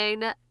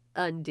Klein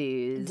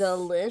undies.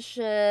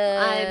 Delicious.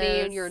 I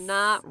mean, you're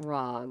not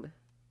wrong.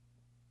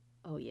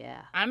 Oh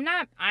yeah. I'm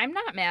not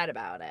mad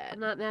about it. I'm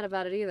not mad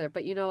about it either,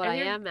 but you know what I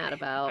am mad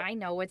about? I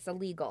know it's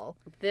illegal.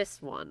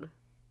 This one.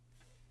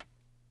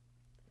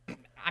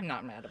 I'm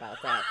not mad about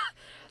that.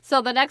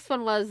 So the next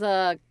one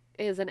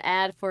is an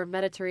ad for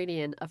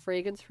Mediterranean, a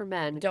fragrance for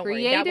men. Don't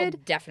worry, that will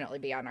definitely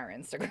be on our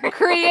Instagram.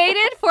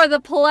 Created for the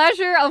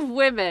pleasure of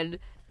women,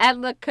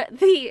 and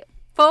the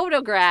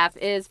photograph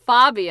is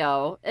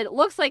Fabio. It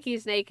looks like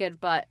he's naked,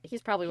 but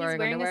he's probably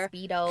wearing underwear. A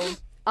Speedo.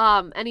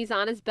 And he's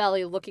on his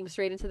belly, looking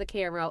straight into the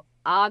camera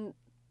on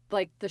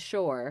like the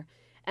shore,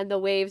 and the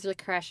waves are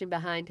crashing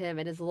behind him,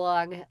 and his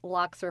long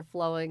locks are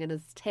flowing, and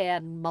his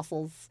tan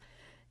muscles.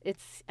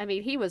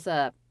 He was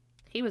an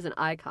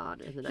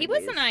icon in the 90s. He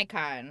was an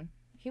icon.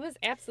 He was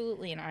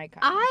absolutely an icon.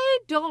 I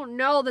don't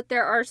know that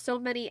there are so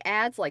many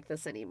ads like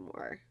this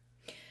anymore.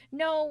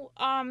 No,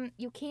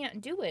 you can't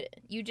do it.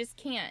 You just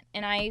can't.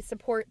 And I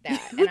support that.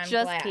 You and I'm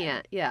just glad.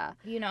 can't, yeah.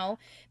 You know,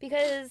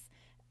 because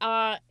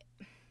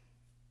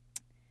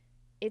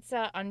it's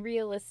a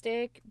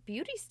unrealistic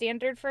beauty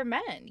standard for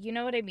men. You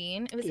know what I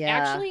mean? It was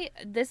actually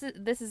this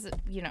is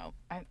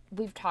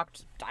we've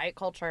talked diet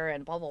culture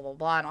and blah blah blah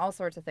blah and all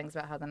sorts of things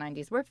about how the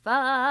 90s were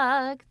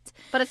fucked,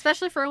 but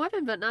especially for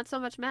women, but not so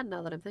much men.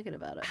 Now that I'm thinking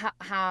about it,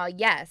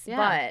 yes,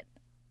 but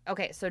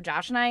okay. So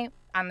Josh and I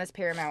on this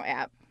Paramount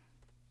app.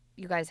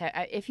 You guys have,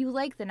 if you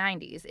like the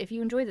 90s, if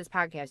you enjoy this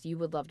podcast, you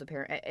would love the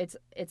Paramount.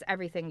 It's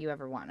everything you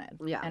ever wanted,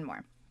 and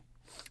more.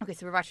 Okay,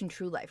 so we're watching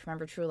True Life.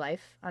 Remember True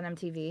Life on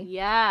MTV?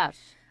 Yes.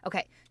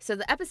 Okay, so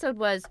the episode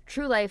was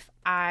True Life,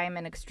 I'm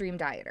an extreme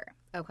dieter.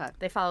 Okay.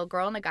 They follow a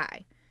girl and a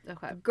guy.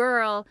 Okay. The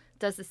girl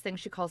does this thing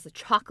she calls the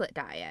chocolate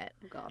diet.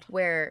 Oh, God.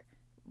 Where,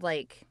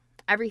 like,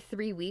 every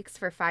 3 weeks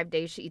for 5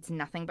 days she eats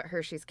nothing but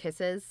Hershey's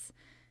Kisses.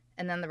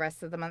 And then the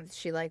rest of the month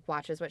she, like,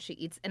 watches what she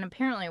eats. And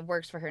apparently it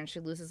works for her and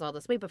she loses all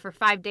this weight. But for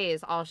 5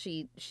 days,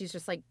 she's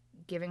just, like,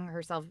 giving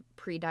herself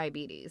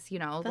pre-diabetes, you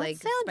know, that like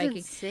sounds spiking.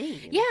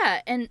 Insane.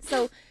 Yeah, and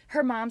so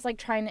her mom's like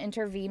trying to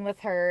intervene with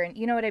her, and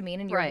you know what I mean.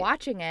 And you're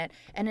watching it,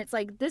 and it's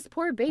like this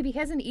poor baby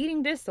has an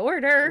eating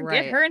disorder.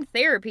 Right. Get her in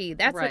therapy.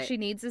 That's what she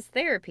needs is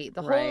therapy.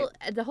 The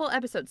whole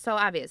episode's so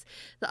obvious.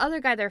 The other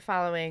guy they're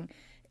following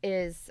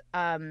is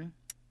a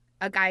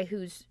guy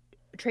who's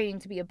training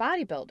to be a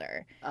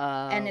bodybuilder,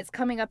 and it's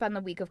coming up on the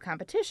week of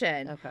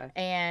competition. Okay,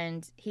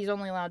 and he's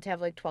only allowed to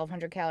have like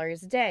 1,200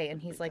 calories a day, and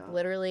he's like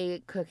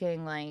literally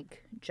cooking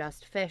like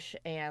just fish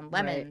and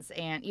lemons,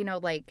 and you know,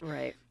 like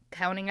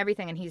counting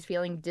everything, and he's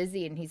feeling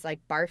dizzy, and he's like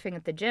barfing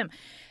at the gym.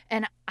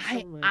 And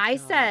I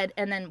said,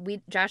 and then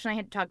Josh and I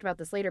had talked about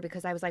this later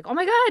because I was like, oh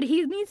my God,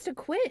 he needs to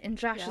quit. And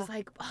Josh is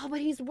like, oh, but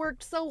he's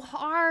worked so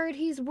hard.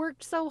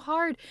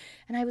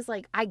 And I was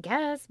like, I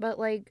guess, but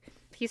like,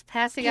 he's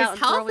passing out. His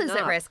health is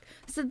at risk.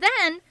 So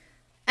then,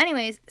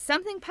 anyways,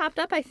 something popped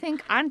up, I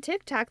think, on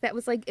TikTok that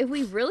was like, if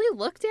we really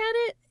looked at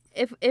it,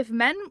 if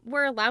men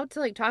were allowed to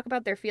like talk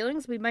about their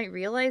feelings, we might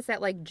realize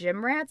that like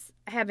gym rats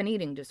have an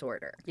eating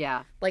disorder.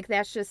 Yeah. Like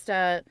that's just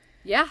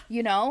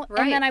you know?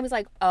 Right. And then I was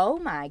like, oh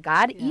my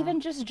God, even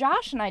just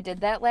Josh and I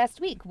did that last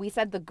week. We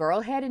said the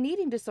girl had an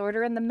eating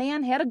disorder and the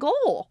man had a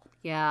goal.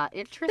 Yeah,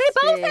 interesting.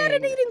 They both had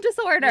an eating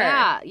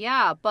disorder.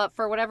 Yeah, but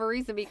for whatever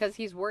reason, because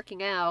he's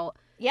working out.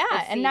 Yeah,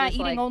 and not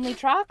eating only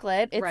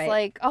chocolate. It's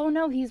like, oh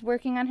no, he's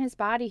working on his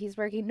body. He's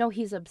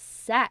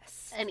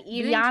obsessed. And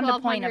eating beyond the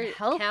point of 1,200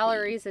 healthy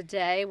calories a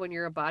day when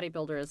you're a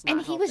bodybuilder is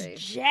not healthy. And he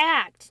was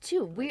jacked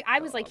too.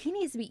 I was like, he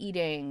needs to be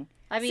eating.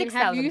 I mean,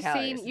 6,000 have you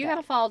calories seen? You got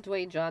to follow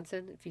Dwayne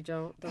Johnson if you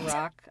don't. The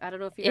Rock. I don't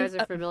know if you guys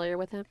are familiar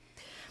with him.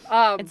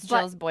 It's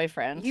Jill's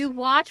boyfriend. You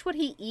watch what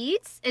he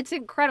eats. It's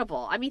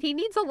incredible. I mean, he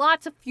needs a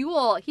lot to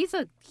fuel. He's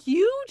a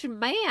huge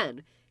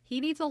man. He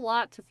needs a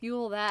lot to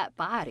fuel that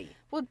body.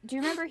 Well, do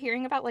you remember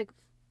hearing about like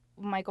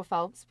Michael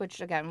Phelps,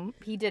 which again,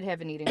 he did have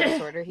an eating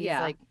disorder. He's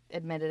like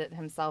admitted it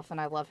himself, and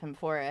I love him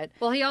for it.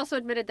 Well, he also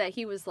admitted that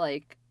he was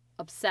like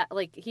upset,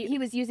 like he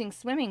was using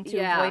swimming to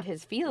avoid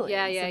his feelings,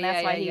 and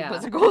that's why he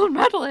was a gold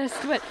medalist.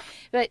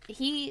 But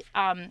he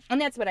and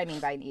that's what I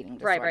mean by an eating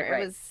disorder.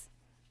 Right.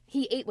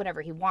 he ate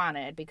whatever he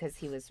wanted because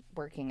he was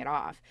working it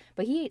off.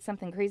 But he ate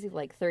something crazy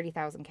like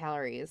 30,000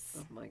 calories.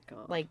 Oh my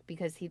God. Like,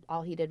 because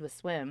all he did was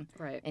swim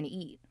and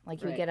eat.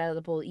 Like, he would get out of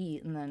the pool,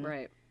 eat, and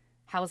then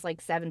house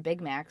like 7 Big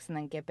Macs and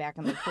then get back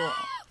in the pool.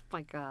 Oh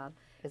my God.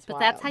 It's but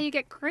wild. that's how you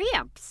get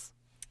cramps.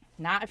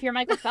 Not if you're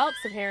Michael Phelps,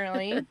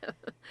 apparently.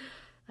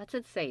 That's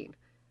insane.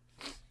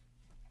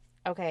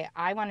 Okay,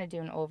 I want to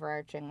do an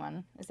overarching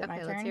one. Is it my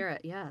turn? Let's hear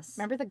it. Yes.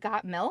 Remember the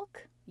Got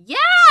Milk? Yes!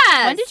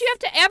 When did you have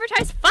to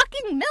advertise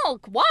fucking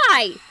milk?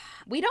 Why?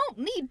 We don't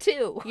need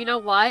to. You know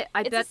what?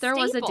 I It's bet a there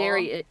was a staple.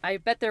 dairy. I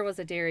bet there was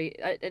an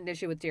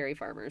issue with dairy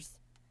farmers.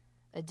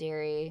 A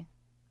dairy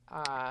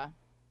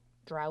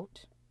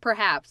drought?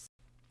 Perhaps.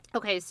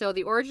 Okay, so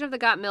the origin of the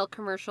Got Milk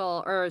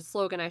commercial, or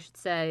slogan, I should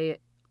say,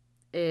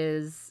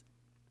 is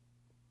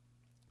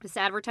this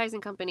advertising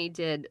company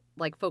did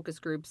like focus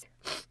groups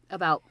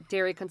about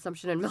dairy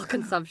consumption and milk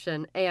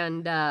consumption,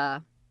 and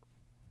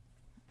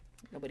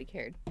nobody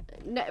cared.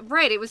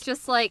 Right, it was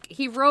just like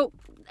he wrote,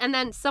 and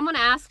then someone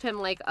asked him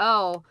like,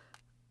 "Oh,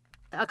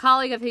 a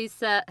colleague of his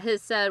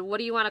said, what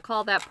do you want to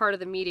call that part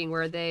of the meeting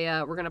where they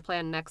we're going to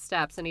plan next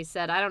steps?" And he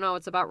said, "I don't know.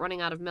 It's about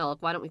running out of milk.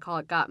 Why don't we call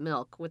it Got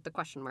Milk with the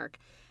question mark?"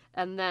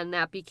 And then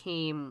that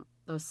became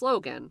the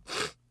slogan.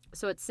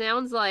 So it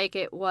sounds like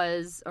it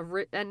was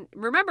and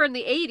remember in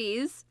the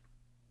 80s,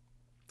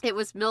 it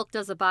was milk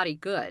does a body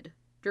good.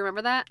 Do you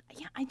remember that?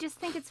 Yeah, I just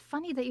think it's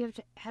funny that you have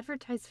to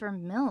advertise for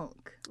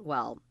milk.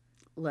 Well,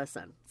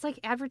 listen. It's like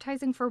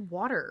advertising for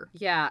water.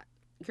 Yeah,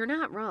 you're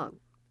not wrong.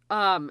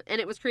 And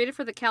it was created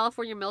for the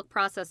California Milk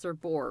Processor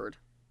Board.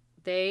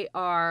 They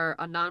are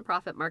a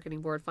nonprofit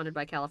marketing board funded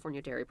by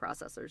California dairy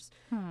processors.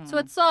 So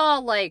it's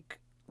all like,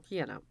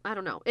 you know, I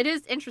don't know. It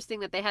is interesting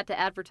that they had to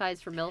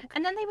advertise for milk.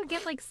 And then they would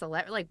get like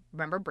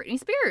remember Britney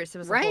Spears? It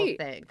was a whole Right.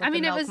 thing. I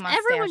mean, it was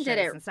everyone did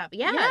it. And stuff.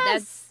 Yeah, Yes.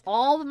 that's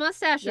all the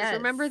mustaches. Yes.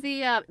 Remember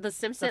the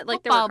Simpsons? the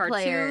Like there were football cartoons.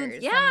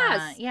 players.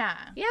 Yes. Yeah.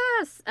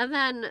 Yes. And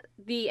then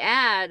the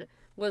ad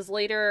was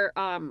later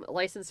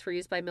licensed for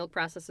use by milk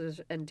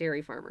processors and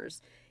dairy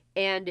farmers.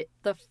 And it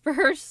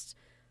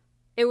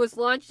was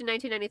launched in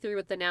 1993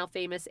 with the now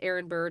famous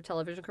Aaron Burr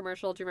television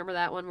commercial. Do you remember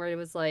that one where it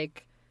was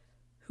like,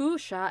 who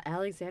shot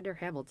Alexander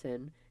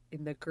Hamilton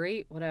in the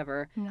great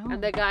whatever? No.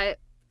 And the guy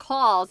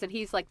calls and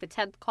he's like the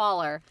 10th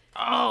caller.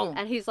 Oh.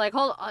 And he's like,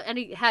 hold on. And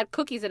he had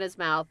cookies in his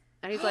mouth.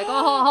 And he's like,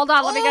 oh, hold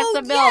on, let me get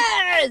some milk.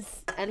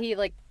 Yes! And he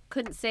like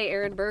couldn't say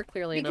Aaron Burr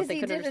clearly enough. Because They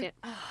he couldn't didn't.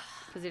 understand.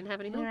 Because he didn't have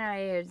any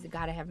milk. You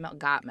gotta have milk.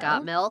 Got milk.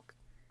 Got milk?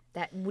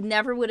 That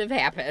never would have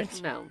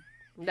happened. No,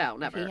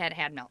 never. If he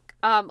had milk.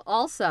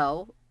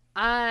 Also,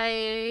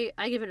 I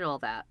give it an all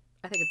that.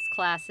 I think it's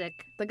classic.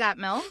 The Got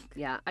Milk?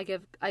 Yeah, I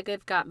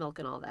give Got Milk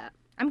and all that.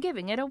 I'm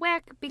giving it a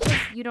whack because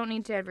you don't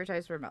need to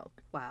advertise for milk.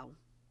 Wow.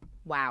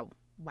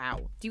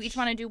 Do you each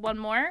want to do one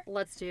more?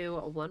 Let's do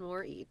one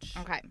more each.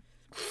 Okay.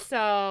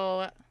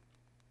 So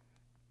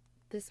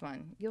this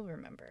one you'll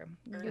remember.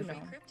 You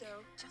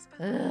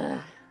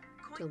know.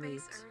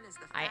 Delete.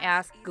 I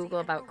asked Google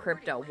about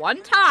crypto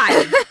one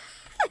time.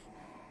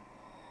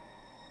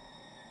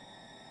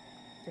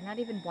 They're not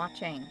even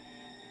watching.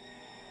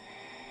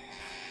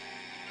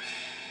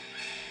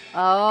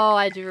 Oh,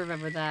 I do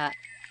remember that.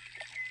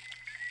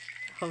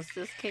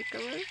 Hostess cake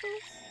commercials?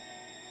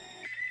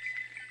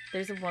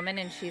 There's a woman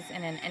and she's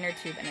in an inner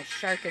tube and a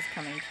shark is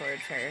coming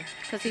towards her.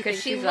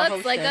 Because she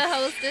looks like a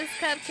hostess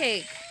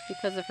cupcake.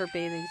 Because of her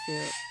bathing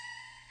suit.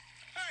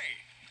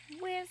 Hey,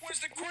 Where's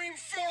the cream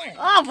filling?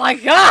 Oh my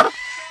god!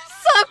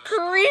 So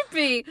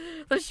creepy!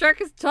 The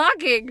shark is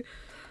talking.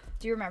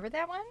 Do you remember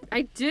that one?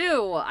 I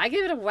do. I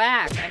give it a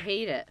whack. I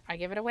hate it. I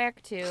give it a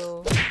whack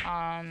too.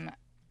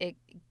 It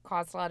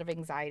caused a lot of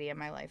anxiety in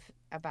my life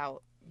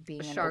about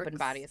being in open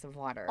bodies of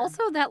water.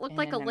 Also, that looked in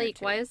like an a inner lake.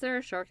 tube. Why is there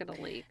a shark in a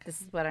lake?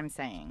 This is what I'm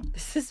saying.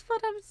 This is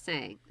what I'm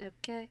saying.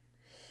 Okay.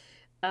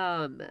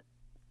 All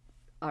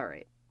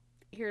right.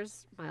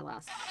 Here's my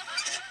last.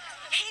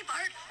 Hey,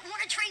 Bart,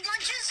 want to trade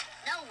lunches?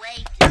 No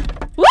way.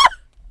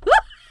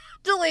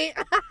 Delete.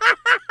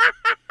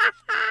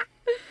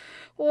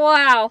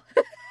 Wow.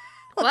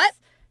 What?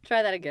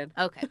 Try that again.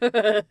 Okay. All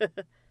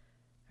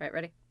right,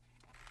 ready?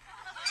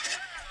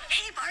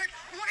 Hey, Bart,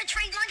 want to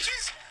trade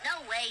lunches?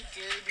 No way,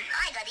 dude.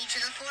 I got each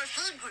of the 4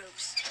 food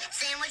groups.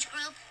 Sandwich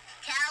group,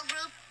 cow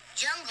group,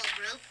 jungle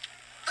group,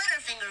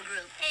 Butterfinger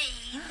group. Hey,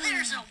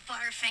 there's no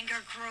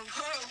Butterfinger group.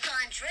 Au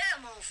contraire,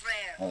 mon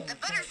frère. The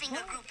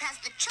Butterfinger group has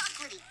the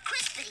chocolatey,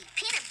 crispity,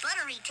 peanut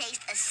buttery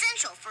taste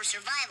essential for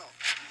survival.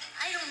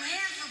 I don't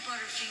have the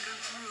Butterfinger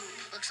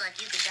group. Looks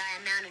like you could die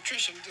of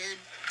malnutrition,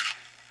 dude.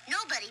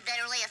 Nobody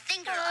better lay a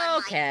finger on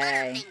my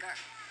Butterfinger.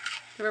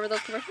 Remember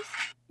those commercials?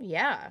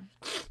 Yeah.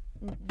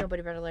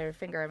 Nobody better lay a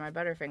finger on my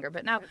Butterfinger.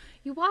 But now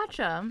you watch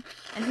him,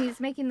 and he's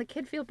making the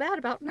kid feel bad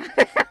about not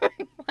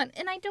having one,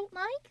 and I don't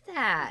like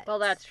that. Well,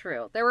 that's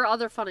true. There were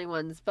other funny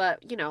ones,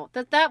 but you know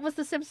that was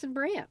the Simpson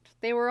brand.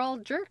 They were all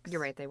jerks.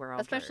 You're right. They were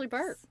all especially jerks.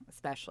 Bart.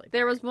 Especially Bart.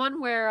 There was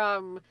one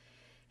where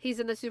he's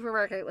in the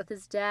supermarket with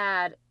his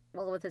dad,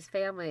 with his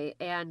family,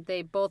 and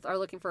they both are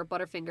looking for a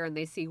Butterfinger, and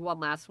they see one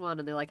last one,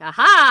 and they're like,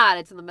 aha! And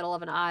it's in the middle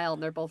of an aisle,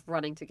 and they're both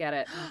running to get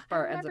it.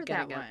 Bart ends up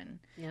getting that it. one.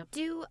 Yep.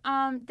 Do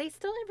they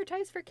still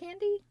advertise for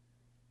candy?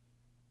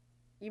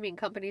 You mean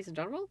companies in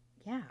general?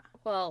 Yeah.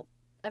 Well,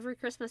 every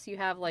Christmas you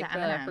have like The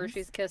the M&Ms.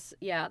 Hershey's Kiss,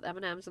 the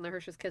M&Ms and the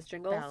Hershey's Kiss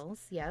jingles.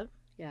 Bells, yep.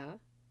 Yeah.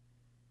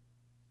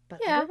 But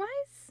Yeah. otherwise,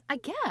 I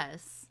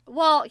guess.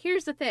 Well,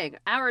 here's the thing.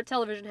 Our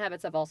television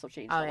habits have also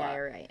changed Oh, a lot. yeah,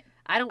 you're right.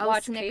 I don't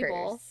watch Snickers.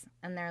 cable.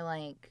 And they're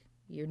like,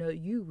 you're not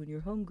you when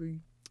you're hungry.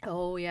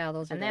 Oh, yeah,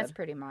 those are And that's good.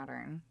 pretty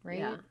modern, right?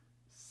 Yeah.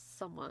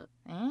 Somewhat.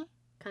 Eh?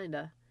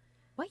 Kinda.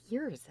 What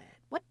year is it?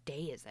 What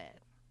day is it?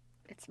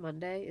 It's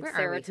Monday. It's Where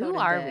serotonin are we? Who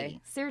are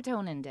day. we?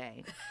 Serotonin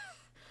Day.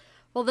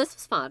 Well, this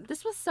was fun.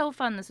 This was so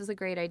fun. This was a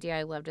great idea.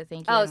 I loved it.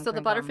 Thank you. Oh, Adam so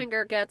the Kringleum.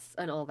 Butterfinger gets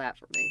an all that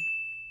for me.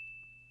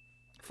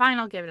 Fine,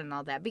 I'll give it an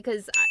all that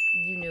because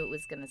you knew it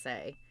was going to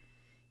say.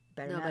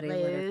 Better Nobody not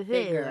put lay a a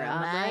finger finger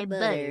on my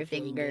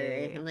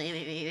Butterfinger.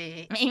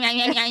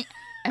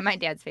 And my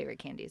dad's favorite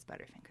candy is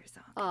Butterfinger,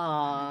 so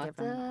Aw, I'll give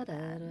him all da, da,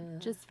 that. da.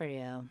 Just for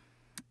you.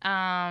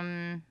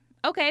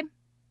 Okay.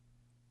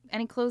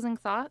 Any closing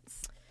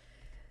thoughts?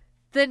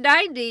 The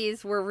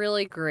 90s were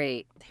really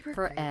great were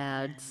for great,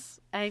 ads.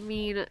 I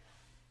mean,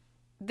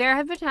 there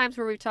have been times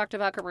where we've talked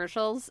about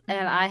commercials and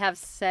Mm-hmm. I have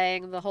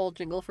sang the whole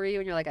jingle for you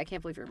and you're like, I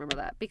can't believe you remember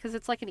that. Because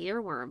it's like an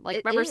earworm. Like,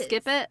 It remember is.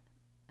 Skip It?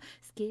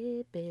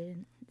 Skip it.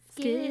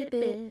 Skip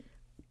it.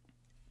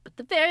 But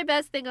the very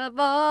best thing of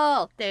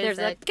all, There's there's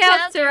a a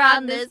counter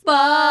on this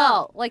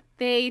ball. Like,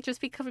 they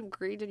just become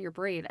ingrained in your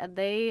brain. And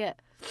I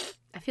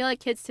feel like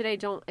kids today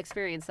don't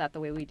experience that the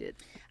way we did.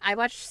 I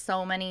watched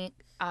so many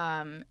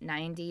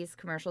 90s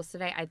commercials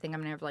today. I think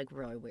I'm going to have like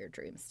really weird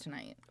dreams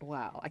tonight.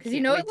 Wow. Because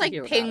you know it like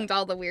pinged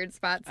all the weird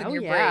spots in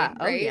your brain,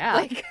 Oh, right? yeah.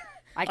 Like,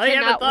 I I haven't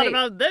cannot thought wait.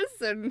 about this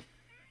and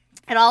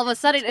And all of a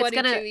sudden,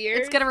 22 years?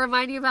 it's gonna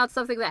remind you about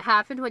something that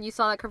happened when you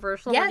saw that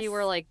commercial. Yes. When you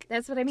were like,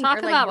 that's what I mean. talk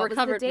Or, like, about what was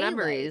the recovered day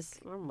memories.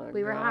 like? Oh my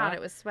We were God. hot.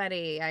 It was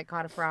sweaty. I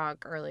caught a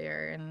frog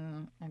earlier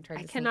and I tried to I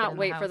sneak it cannot in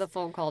wait for the house.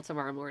 phone call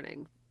tomorrow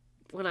morning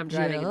when I'm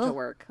driving Jill? into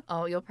work.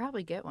 Oh, you'll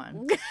probably get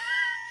one.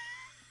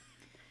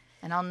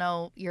 And I'll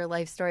know your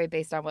life story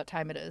based on what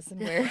time it is and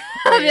where.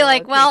 I'll be your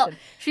like, well, location.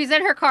 she's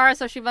in her car,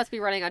 so she must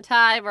be running on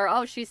time, or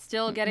oh, she's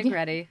still getting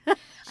ready.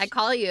 I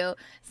call you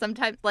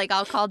sometimes. Like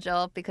I'll call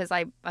Jill because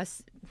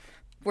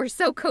we're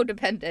so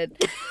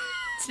codependent.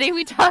 Today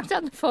we talked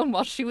on the phone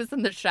while she was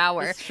in the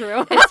shower. It's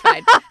true. It's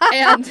fine.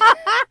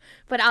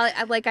 But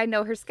I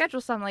know her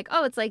schedule, so I'm like,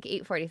 oh, it's like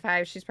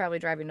 8:45. She's probably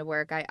driving to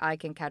work. I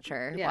can catch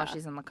her Yeah. while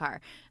she's in the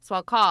car. So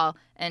I'll call,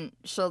 and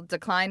she'll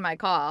decline my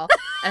call,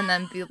 and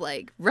then be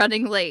like,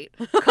 running late.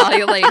 Call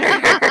you later.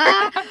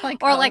 I'm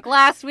like, Or oh. like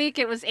last week,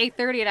 it was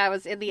 8:30 and I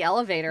was in the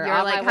elevator. You're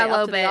on like, my way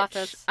hello, up to the bitch.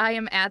 office. I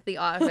am at the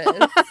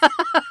office.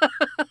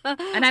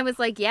 And I was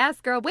like, yes,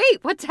 girl.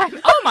 Wait, what time?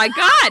 Oh, my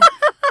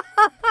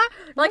God.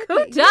 Like,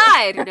 who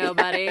died?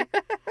 Nobody.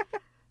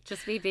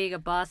 Just me being a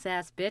boss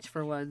ass bitch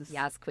for once.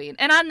 Yes, queen.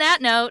 And on that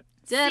note,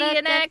 see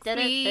you next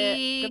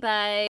week.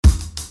 Goodbye.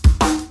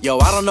 Yo,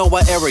 I don't know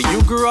what era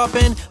you grew up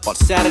in, but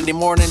Saturday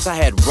mornings I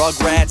had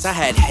Rugrats, I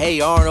had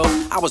Hey Arnold,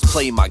 I was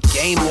playing my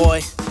Game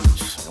Boy.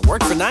 It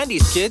worked for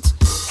 90s kids.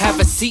 Have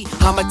a seat,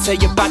 I'ma tell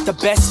you about the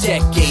best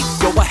decade.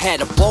 Yo, I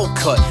had a bowl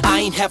cut, I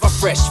ain't have a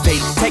fresh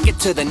fade. Take it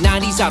to the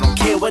 90s, I don't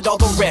care what all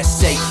the rest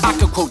say. I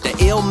could quote the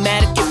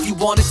Illmatic if you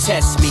wanna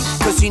test me,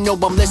 cause you know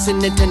I'm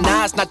listening to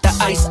Nas, not the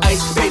Ice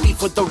Ice. Baby,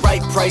 for the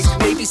right price,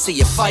 maybe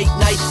see a fight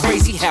night.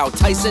 Crazy how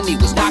Tyson, he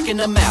was knocking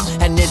them out.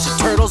 And Ninja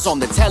Turtles on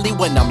the telly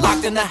when I'm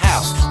locked in the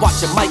house.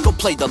 Watching Michael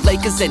play the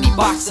Lakers and he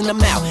boxing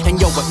them out. And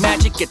yo, if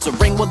Magic gets a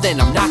ring, well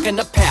then I'm knocking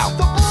the pout.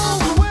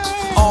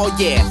 Oh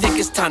yeah, think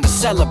it's time to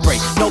celebrate.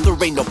 No, there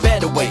ain't no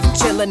better way than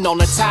chillin' on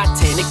a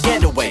Titanic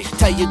getaway.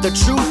 Tell you the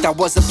truth, I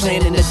wasn't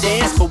planning to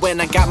dance, but when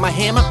I got my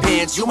hammer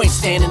pants, you ain't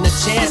standing a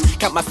chance.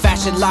 Got my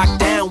fashion locked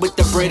down with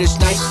the British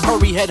knife.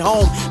 Hurry, head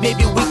home,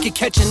 maybe we could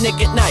catch a nick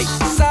at night.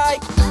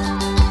 Psych.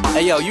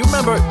 Hey yo, you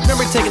remember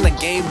taking the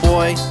Game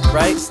Boy,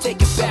 right? Let's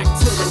take it back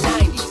to the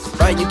 90s.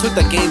 Right, you took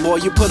the Game Boy,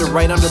 you put it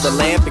right under the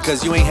lamp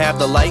because you ain't have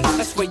the light.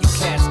 That's where you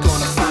cats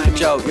gonna find me.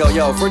 Yo,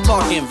 if we're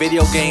talking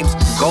video games,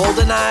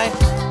 GoldenEye.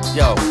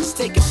 Yo, let's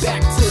take it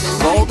back to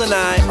the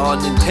GoldenEye on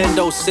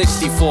Nintendo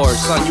 64.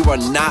 Son, you are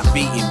not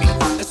beating me.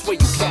 That's where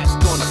you cats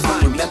gonna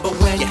find me. Remember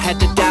when you had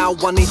to dial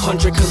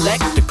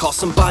 1-800-COLLECT to call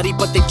somebody,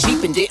 but they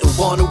cheap and didn't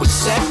want to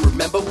accept?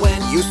 Remember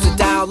when you used to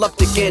dial up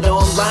to get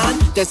online,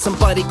 then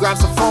somebody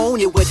grabs a phone,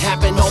 it would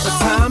happen all the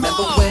time?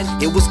 Remember when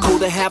it was cool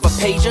to have a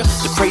pager,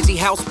 the crazy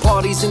house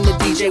parties and the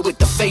DJ with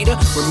the fader?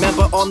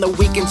 Remember on the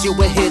weekends you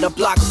would hit a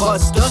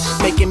Blockbuster,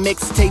 making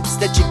mixtapes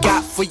that you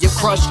got for your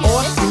crush?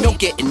 Or, you know,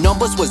 getting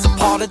numbers was a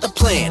part of the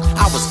plan.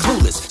 I was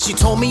clueless, she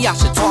told me I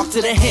should talk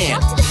to the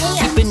hand.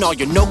 Keeping all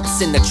your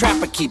notes in the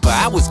trapper keeper.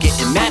 I was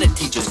getting mad at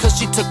teachers cause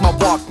she took my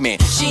Walkman.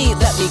 She ain't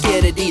let me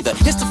get it either.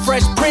 It's the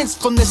Fresh Prince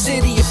from the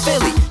city of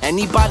Philly.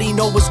 Anybody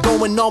know what's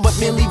going on with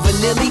Milli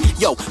Vanilli?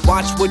 Yo,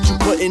 watch what you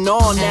putting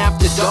on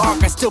after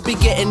dark. I still be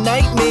getting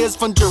nightmares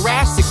from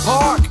Jurassic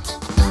Park.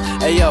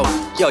 Hey yo,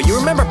 you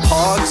remember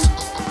Pogs?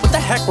 What the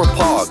hell heck were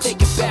Pogs?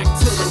 Take it back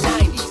to the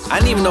 90s. I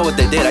didn't even know what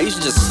they did. I used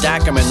to just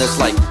stack them and just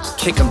like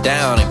kick them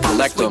down and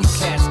collect them.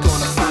 Cats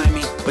gonna find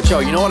me. But yo,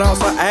 you know what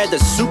else? I had the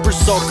Super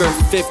Soaker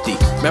 50.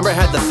 Remember it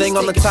had the thing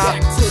on the top?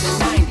 Back to the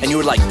 90s. And you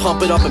would like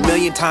pump it up a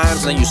million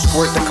times and then you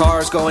squirt the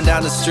cars going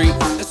down the street.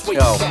 That's where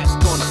your cats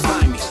gonna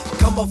find me.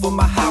 Come over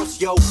my house,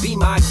 yo, be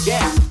my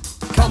guest.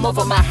 Come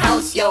over my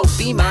house, yo,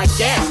 be my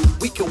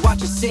guest. We can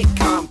watch a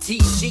sitcom,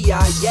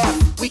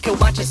 TGIF. We can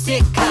watch a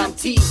sitcom,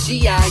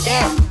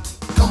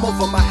 TGIF. Come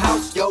over my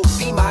house, yo,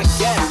 be my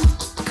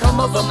guest. Come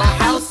over my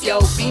house, yo,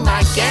 be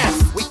my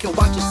guest. We can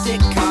watch a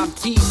sitcom,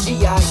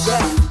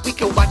 TGIF. We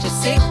can watch a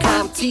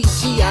sitcom,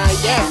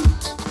 TGIF.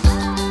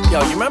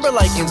 Yo, you remember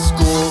like in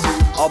school,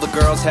 all the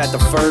girls had the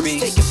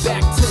Furbies? Take it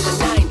back to the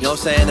 90s. You know what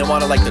I'm saying? They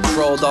wanted like the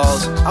troll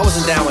dolls. I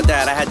wasn't down with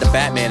that. I had the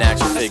Batman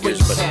action figures,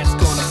 but Cats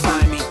gonna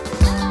find me.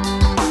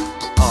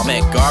 oh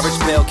man, Garbage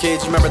Pail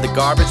Kids. You remember the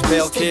Garbage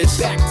Pail Take Kids?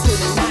 it back to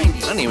the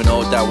 90s. I don't even know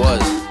what that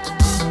was.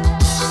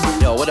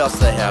 Yo, what else do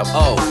they have?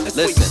 Oh, That's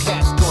where your listen.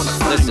 cats gonna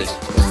find me.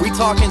 If we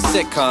talking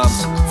sitcoms,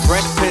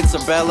 Fresh Prince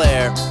of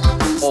Bel-Air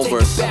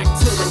over Take it back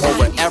to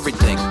the 90s.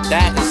 everything.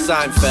 That and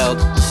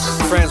Seinfeld.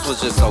 Friends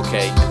was just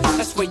okay.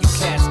 That's where you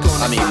cats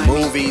gonna I mean, find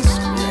me. movies.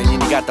 And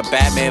then you got the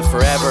Batman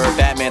Forever,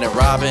 Batman and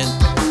Robin.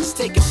 Let's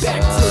take it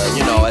back to the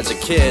You know, as a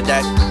kid,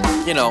 that,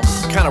 you know,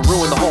 kind of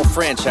ruined the whole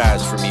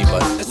franchise for me, but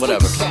That's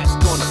whatever. where your cats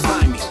gonna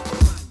find me.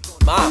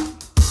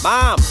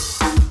 Mom,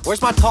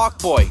 where's my talk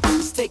boy?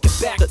 Let's take it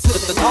back The to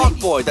the talk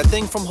 90s. boy, that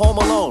thing from Home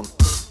Alone.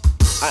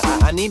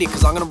 I need it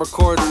because I'm gonna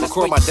record That's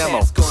where my your demo.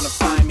 cats gonna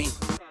find me.